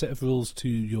you've got a set of rules to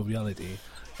your reality,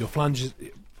 your flange,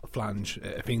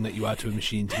 a thing that you add to a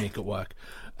machine to make it work.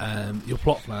 Your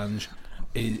plot flange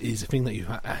is a thing that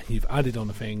you've added on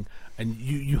a thing, and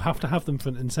you have to have them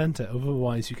front and centre.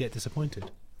 Otherwise, you get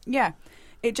disappointed. Yeah,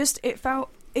 it's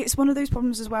one of those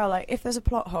problems as well. Like, if there's a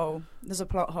plot hole,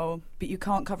 but you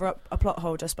can't cover up a plot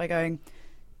hole just by going,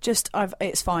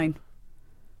 it's fine.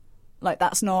 Like,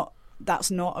 that's not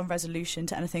a resolution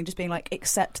to anything. Just being like,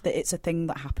 accept that it's a thing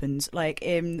that happens. Like,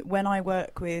 when I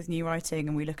work with new writing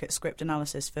and we look at script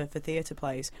analysis for theatre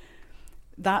plays,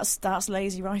 that's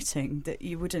lazy writing that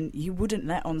you wouldn't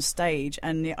let on stage.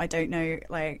 And I don't know,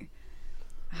 like,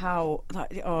 how, like,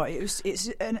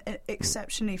 it's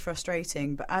exceptionally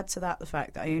frustrating. But add to that the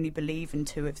fact that I only believe in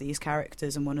two of these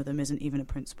characters, and one of them isn't even a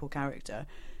principal character.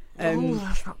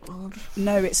 That's not good.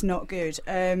 No, it's not good.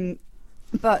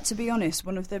 But to be honest,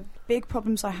 one of the big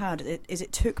problems I had is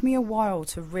it took me a while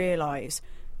to realise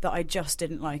that I just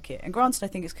didn't like it. And granted, I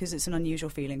think it's because it's an unusual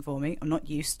feeling for me. I'm not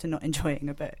used to not enjoying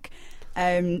a book.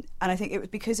 And I think it was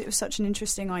because it was such an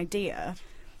interesting idea,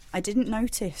 I didn't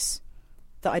notice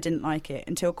that I didn't like it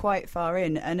until quite far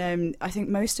in. And I think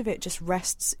most of it just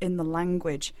rests in the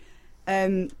language.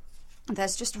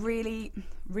 There's just really,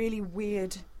 really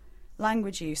weird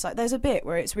language use. Like, there's a bit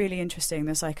where it's really interesting.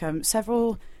 There's like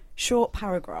several short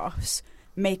paragraphs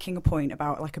making a point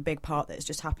about like a big part that's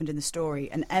just happened in the story,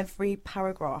 and every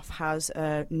paragraph has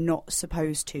a not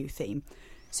supposed to theme.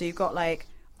 So you've got like,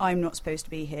 I'm not supposed to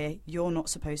be here, you're not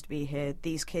supposed to be here,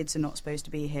 these kids are not supposed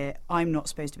to be here, I'm not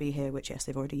supposed to be here, which yes,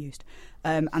 they've already used,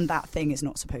 and that thing is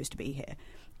not supposed to be here.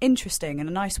 Interesting, and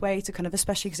a nice way to kind of,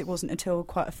 especially because it wasn't until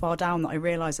quite a far down that I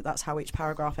realised that that's how each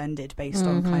paragraph ended, based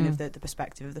on kind of the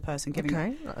perspective of the person giving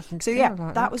it. So yeah,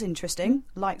 that was interesting.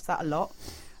 Liked that a lot.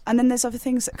 And then there's other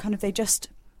things that kind of they just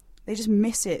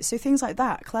miss it. So things like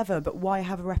that, clever, but why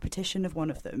have a repetition of one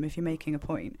of them if you're making a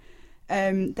point?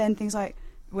 Then things like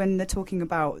when they're talking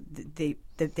about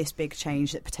this big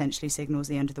change that potentially signals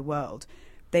the end of the world,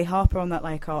 they harper on that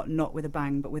like, not with a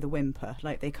bang but with a whimper.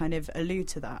 Like, they kind of allude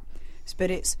to that.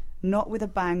 But it's not with a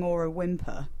bang or a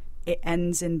whimper. It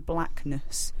ends in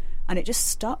blackness, and it just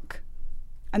stuck.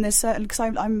 And there's certain, because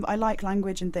I like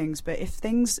language and things, but if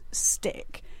things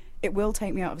stick, it will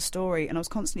take me out of a story. And I was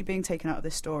constantly being taken out of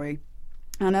this story.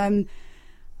 And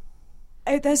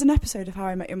there's an episode of How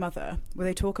I Met Your Mother where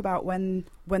they talk about when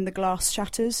the glass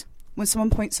shatters, when someone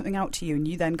points something out to you and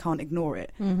you then can't ignore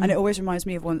it. Mm-hmm. And it always reminds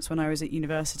me of once when I was at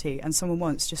university, and someone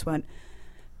once just went,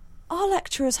 our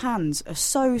lecturer's hands are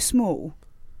so small.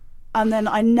 And then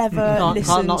I never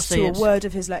listened to a word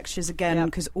of his lectures again,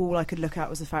 because all I could look at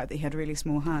was the fact that he had really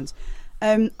small hands.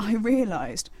 I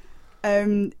realised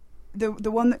the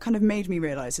one that kind of made me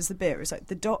realise is the bit where it's like,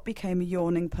 the dot became a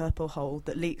yawning purple hole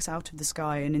that leaks out of the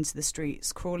sky and into the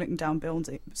streets, crawling down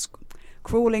buildings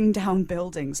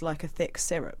like a thick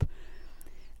syrup.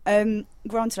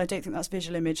 Granted, I don't think that's a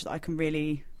visual image that I can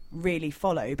really, really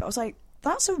follow, but I was like,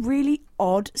 that's a really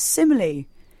odd simile.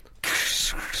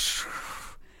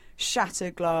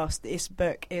 Shattered glass. This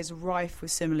book is rife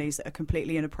with similes that are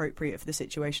completely inappropriate for the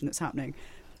situation that's happening.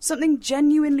 Something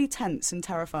genuinely tense and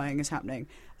terrifying is happening,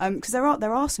 because there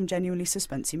are some genuinely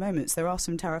suspensey moments. There are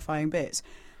some terrifying bits.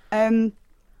 In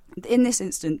this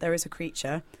instant, there is a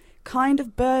creature, kind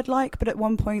of bird-like, but at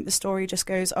one point the story just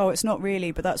goes, "Oh, it's not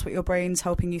really, but that's what your brain's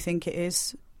helping you think it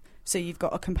is." So you've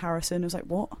got a comparison. I was like,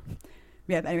 "What?"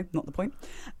 Yeah, but anyway, not the point.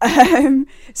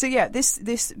 So yeah,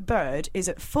 this bird is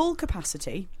at full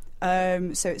capacity.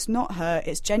 So it's not hurt.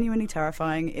 It's genuinely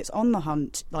terrifying. It's on the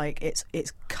hunt. Like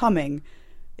it's coming.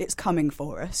 It's coming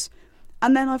for us.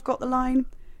 And then I've got the line,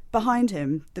 behind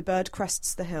him, the bird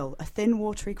crests the hill. A thin,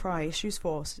 watery cry issues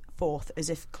forth as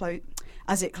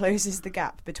it closes the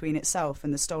gap between itself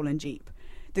and the stolen jeep.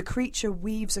 The creature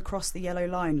weaves across the yellow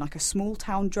line like a small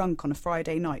town drunk on a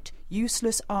Friday night,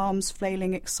 useless arms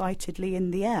flailing excitedly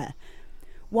in the air.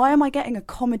 Why am I getting a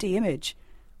comedy image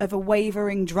of a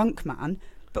wavering drunk man?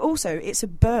 But also, it's a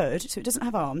bird, so it doesn't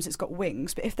have arms, it's got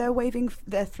wings, but if they're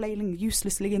flailing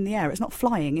uselessly in the air, it's not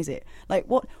flying, is it? Like,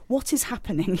 what is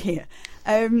happening here?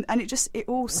 And it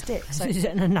all sticks. Like, is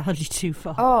it an analogy too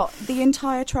far? Oh, the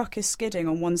entire truck is skidding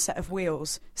on one set of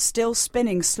wheels, still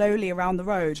spinning slowly around the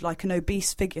road like an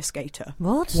obese figure skater.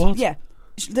 What? Yeah.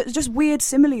 Just weird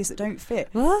similes that don't fit.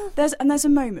 What? There's a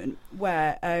moment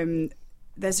where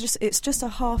it's just a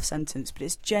half sentence, but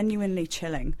it's genuinely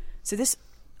chilling. So this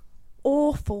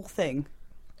awful thing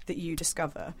that you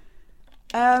discover,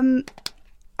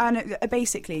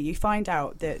 basically you find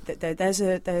out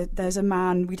that there's a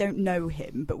man. We don't know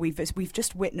him, but we've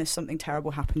just witnessed something terrible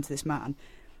happen to this man,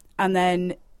 and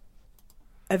then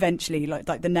eventually,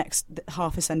 like the next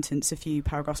half a sentence, a few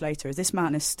paragraphs later, is this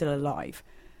man is still alive,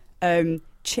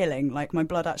 chilling. Like my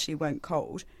blood actually went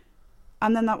cold.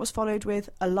 And then that was followed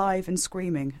with alive and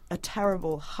screaming, a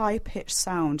terrible, high-pitched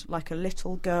sound like a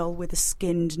little girl with a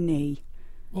skinned knee.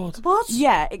 What?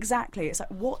 Yeah, exactly. It's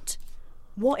like, what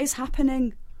is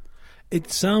happening? It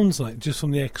sounds like, just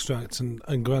from the extracts,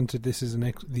 and granted this is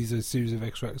these are a series of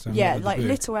extracts. Yeah, like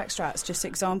little extracts, just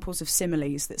examples of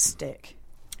similes that stick.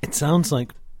 It sounds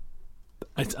like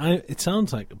it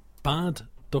sounds like bad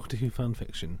Doctor Who fan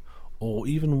fiction, or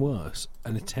even worse,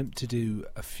 an attempt to do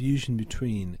a fusion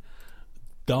between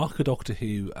darker Doctor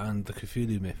Who and the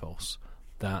Cthulhu mythos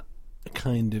that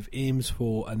kind of aims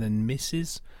for and then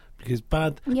misses, because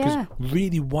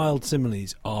really wild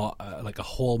similes are like a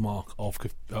hallmark of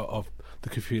the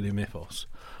Cthulhu mythos.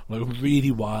 Like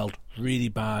really wild, really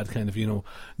bad, kind of,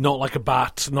 not like a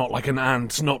bat, not like an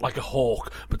ant, not like a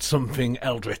hawk, but something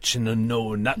eldritch and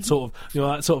unknown. That sort of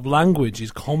that sort of language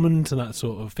is common to that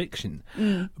sort of fiction,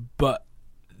 but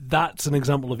that's an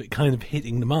example of it kind of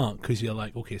hitting the mark, because you're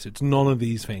like, okay, so it's none of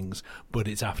these things, but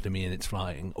it's after me and it's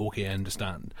flying. Okay, I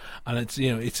understand. And it's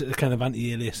it's a kind of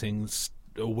anti-aliasing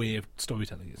a way of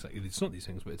storytelling. It's like, it's not these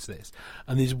things, but it's this,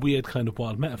 and these weird kind of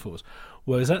wild metaphors.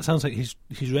 Whereas that sounds like he's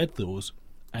read those,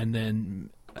 and then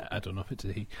I don't know if it's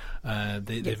a he.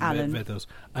 They've read those,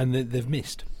 and they've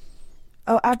missed.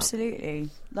 Oh, absolutely.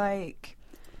 Like,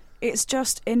 it's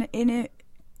just in an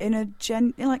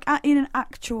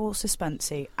actual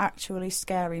suspensey, actually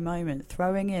scary moment,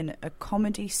 throwing in a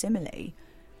comedy simile,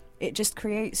 it just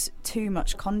creates too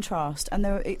much contrast. And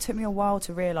it took me a while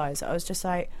to realise that I was just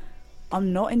like,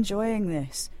 I'm not enjoying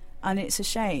this, and it's a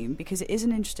shame, because it is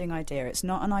an interesting idea. It's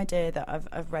not an idea that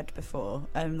I've read before,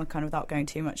 kind of without going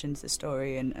too much into the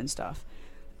story and stuff.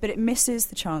 But it misses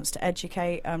the chance to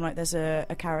educate. Like there's a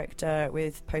character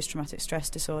with post-traumatic stress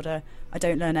disorder. I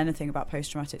don't learn anything about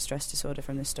post-traumatic stress disorder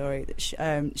from this story. That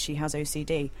she has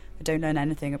OCD. I don't learn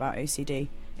anything about OCD.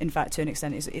 In fact, to an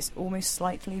extent, it's almost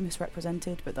slightly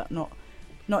misrepresented, but that not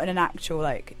in an actual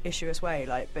like issuous way.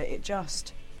 Like, but it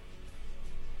just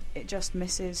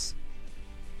misses,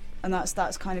 and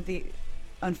that's kind of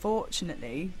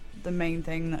unfortunately the main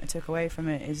thing that I took away from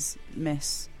it is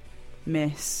miss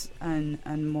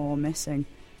and more missing.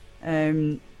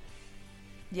 I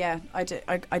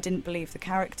didn't believe the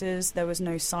characters. There was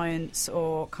no science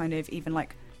or kind of even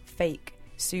like fake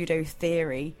pseudo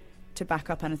theory to back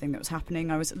up anything that was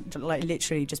happening. I was like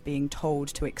literally just being told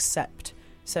to accept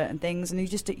certain things, and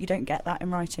you don't get that in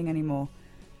writing anymore.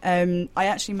 I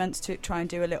actually meant to try and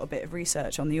do a little bit of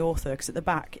research on the author, because at the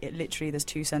back there's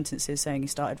 2 sentences saying he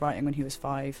started writing when he was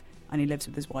 5 and he lives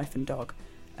with his wife and dog.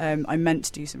 I meant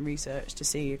to do some research to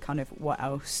see kind of what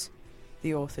else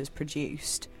the author's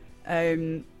produced,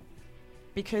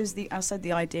 because as I said,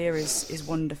 the idea is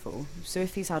wonderful. So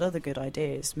if he's had other good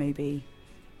ideas, maybe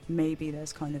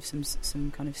there's kind of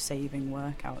some kind of saving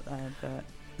work out there. But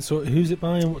So who's it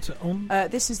by and what's it on?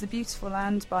 This is The Beautiful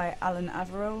Land by Alan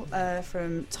Averill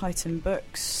from Titan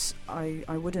Books. I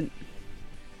wouldn't.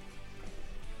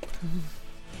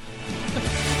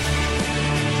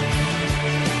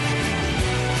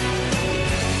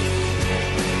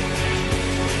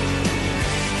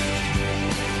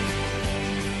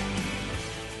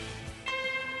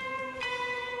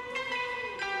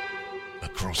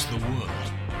 Across the world.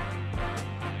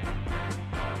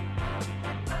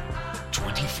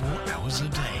 24 hours a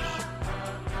day.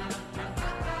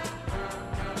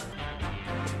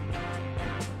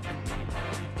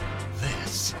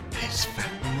 This is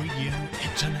Phantom Radio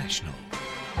International.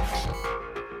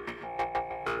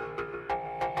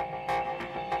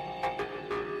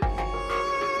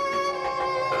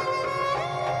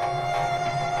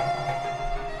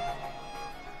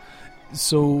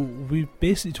 So we've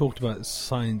basically talked about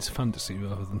science fantasy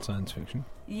rather than science fiction.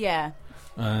 Yeah.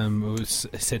 It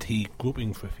said he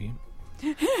groping for a few.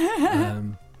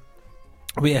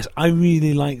 But yes, I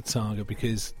really liked Saga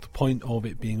because the point of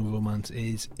it being a romance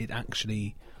is it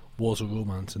actually was a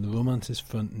romance, and the romance is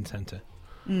front and centre.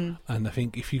 And I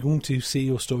think if you're going to see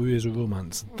your story as a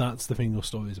romance, that's the thing your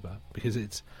story is about,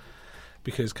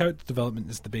 because character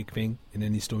development is the big thing in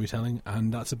any storytelling,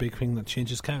 and that's a big thing that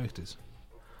changes characters.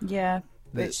 Yeah,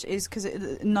 which is because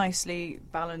it nicely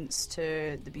balanced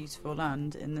to The Beautiful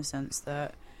Land in the sense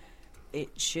that it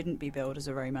shouldn't be billed as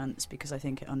a romance because I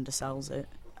think it undersells it.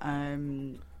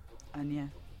 And yeah,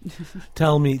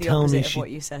 Tell me of she what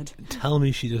you said. Tell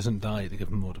me she doesn't die to give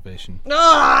him motivation.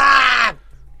 I'm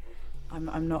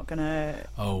not gonna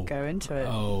go into it.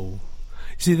 Oh,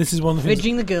 see, this is one of the things.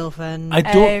 Fridging the girlfriend. I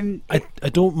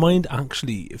don't mind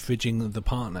actually fridging the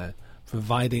partner,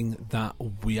 providing that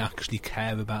we actually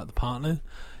care about the partner.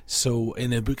 So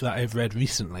in a book that I've read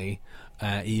recently,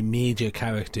 a major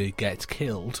character gets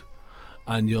killed,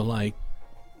 and you're like,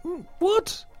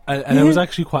 what? And I was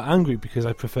actually quite angry because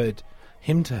I preferred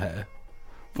him to her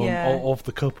from of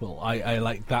the couple. I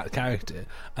liked that character,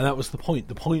 and that was the point.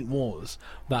 The point was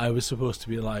that I was supposed to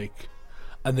be like,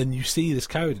 and then you see this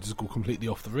character just go completely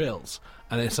off the rails,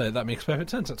 and it's like, that makes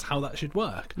perfect sense. That's how that should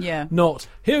work. Yeah. Not,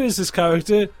 here is this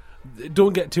character,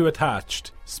 don't get too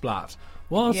attached. Splat.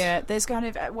 What? Yeah, there's kind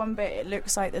of, at one bit, it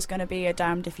looks like there's going to be a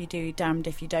damned if you do, damned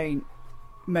if you don't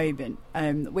moment,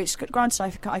 which,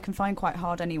 granted, I can find quite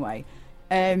hard anyway.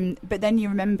 But then you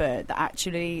remember that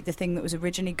actually the thing that was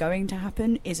originally going to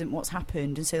happen isn't what's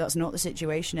happened, and so that's not the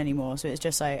situation anymore. So it's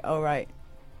just like, oh, right.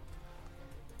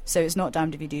 So it's not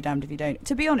damned if you do, damned if you don't.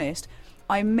 To be honest,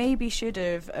 I maybe should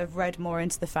have read more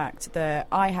into the fact that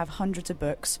I have hundreds of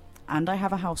books and I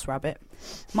have a house rabbit.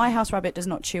 My house rabbit does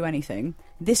not chew anything.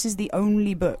 This is the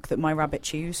only book that my rabbit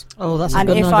chews. Oh, that's and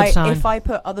a good sign. if I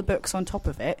put other books on top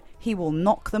of it, he will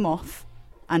knock them off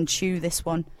and chew this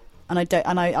one. And I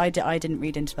didn't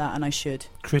read into that, and I should.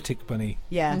 Critic bunny.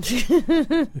 Yeah.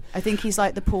 I think he's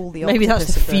like the Paul the Maybe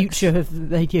Octopus that's the of books. future of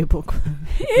the radio book.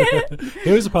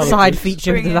 Here's a part Side of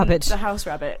feature of the rabbit. The house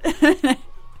rabbit.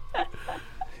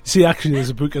 See, actually, there's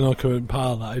a book in our current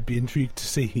pile that I'd be intrigued to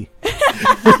see.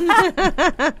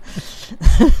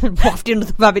 Waft under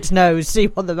the rabbit's nose, see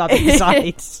what the rabbit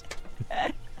decides.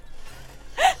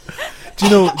 Do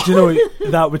you know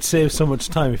that would save so much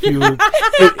time if you were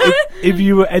if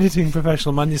you were editing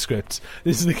professional manuscripts.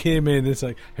 This is the came in. It's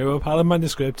like, here are a pile of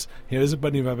manuscripts. Here's a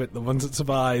bunny rabbit. The ones that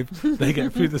survive, they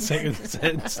get through the second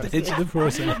stage of the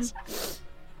process.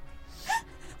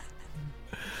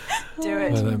 Do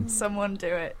it. Well, Someone do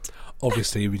it.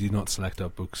 Obviously, we do not select our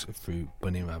books through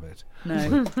bunny rabbit.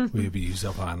 No. We use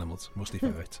other animals, mostly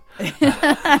ferrets.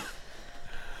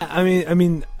 I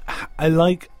mean, I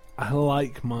like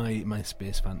my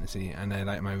space fantasy, and I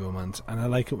like my romance, and I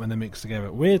like it when they're mixed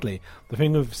together. Weirdly, the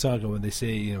thing with Saga, when they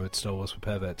say, it's Star Wars for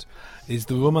perverts, is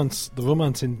the romance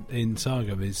in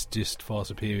Saga is just far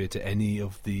superior to any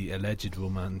of the alleged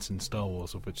romance in Star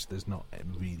Wars, of which there's not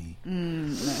really.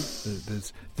 No.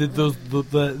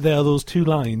 There are those two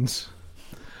lines,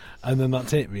 and then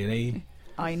that's it, really.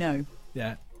 I know.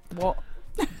 Yeah. What?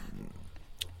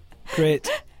 Great.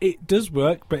 It does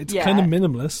work, but it's kind of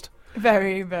minimalist.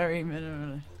 Very, very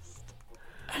minimalist.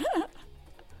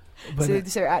 So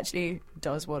it actually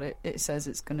does what it says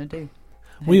it's going to do.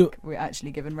 We're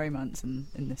actually given romance in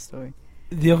this story.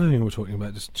 The other thing we're talking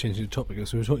about, just changing the topic,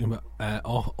 is we're talking about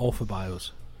author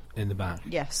bios in the back.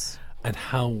 Yes. And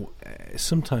how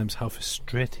sometimes how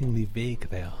frustratingly vague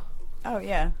they are. Oh,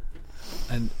 yeah.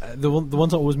 And the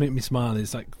ones that always make me smile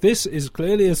is like, this is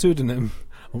clearly a pseudonym.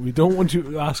 We don't want you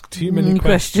to ask too many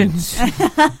questions. Sorry,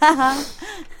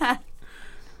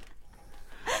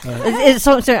 I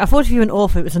thought if you were an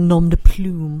author, it was a nom de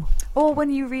plume. Or when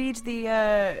you read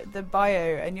the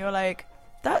bio and you're like,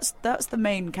 that's the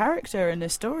main character in the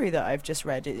story that I've just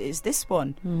read. It is this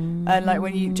one. And like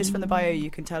when you just from the bio,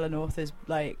 you can tell an author's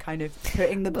like kind of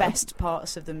putting the best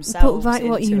parts of themselves. But write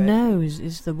what you into it. know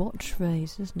is the watch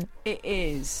phrase, isn't it? It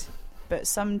is, but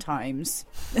sometimes.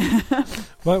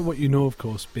 Write what you know, of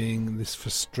course, being this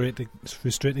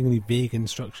frustratingly vague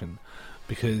instruction,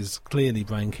 because clearly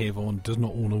Brian K. Vaughan does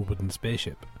not own a wooden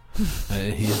spaceship.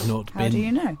 He has not been. How do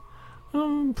you know?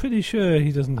 I'm pretty sure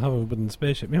he doesn't have a wooden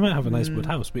spaceship. He might have a nice wood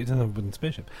house, but he doesn't have a wooden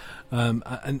spaceship,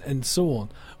 and so on.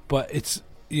 But it's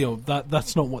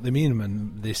that's not what they mean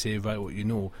when they say write what you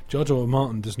know. George R. R.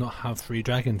 Martin does not have 3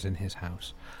 dragons in his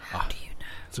house. How do you know?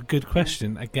 It's a good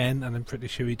question again, and I'm pretty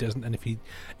sure he doesn't. And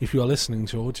if you are listening,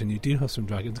 George, and you do have some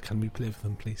dragons, can we play with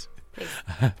them, please?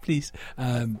 Please.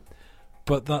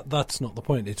 But that's not the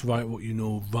point. It's write what you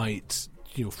know. Write.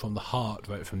 From the heart,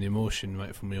 right from the emotion,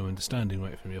 right from your understanding,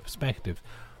 right from your perspective.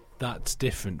 That's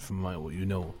different from write what you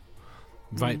know.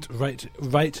 Write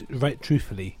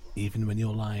truthfully, even when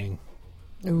you're lying.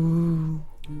 Ooh.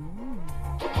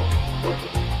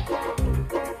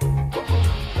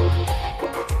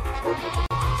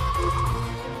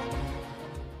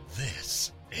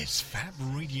 This is Fab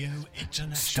Radio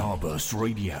International. Starburst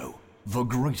Radio, the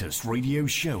greatest radio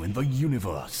show in the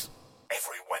universe.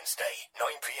 Every Wednesday, 9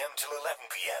 p.m. till 11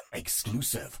 p.m.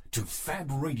 Exclusive to Fab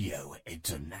Radio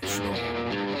International.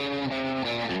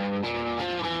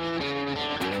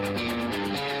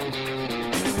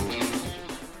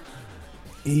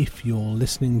 If you're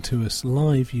listening to us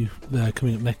live,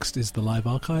 coming up next is the live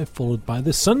archive, followed by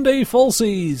the Sunday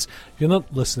Falsies. If you're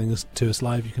not listening to us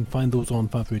live, you can find those on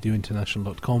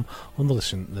fabradiointernational.com on the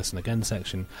Listen Again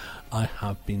section. I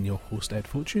have been your host, Ed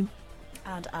Fortune.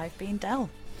 And I've been Del.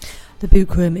 The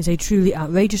Bookworm is a truly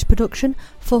outrageous production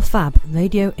for Fab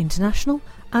Radio International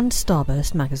and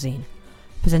Starburst Magazine.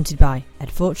 Presented by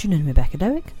Ed Fortune and Rebecca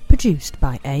Derrick. Produced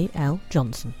by A.L.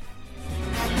 Johnson.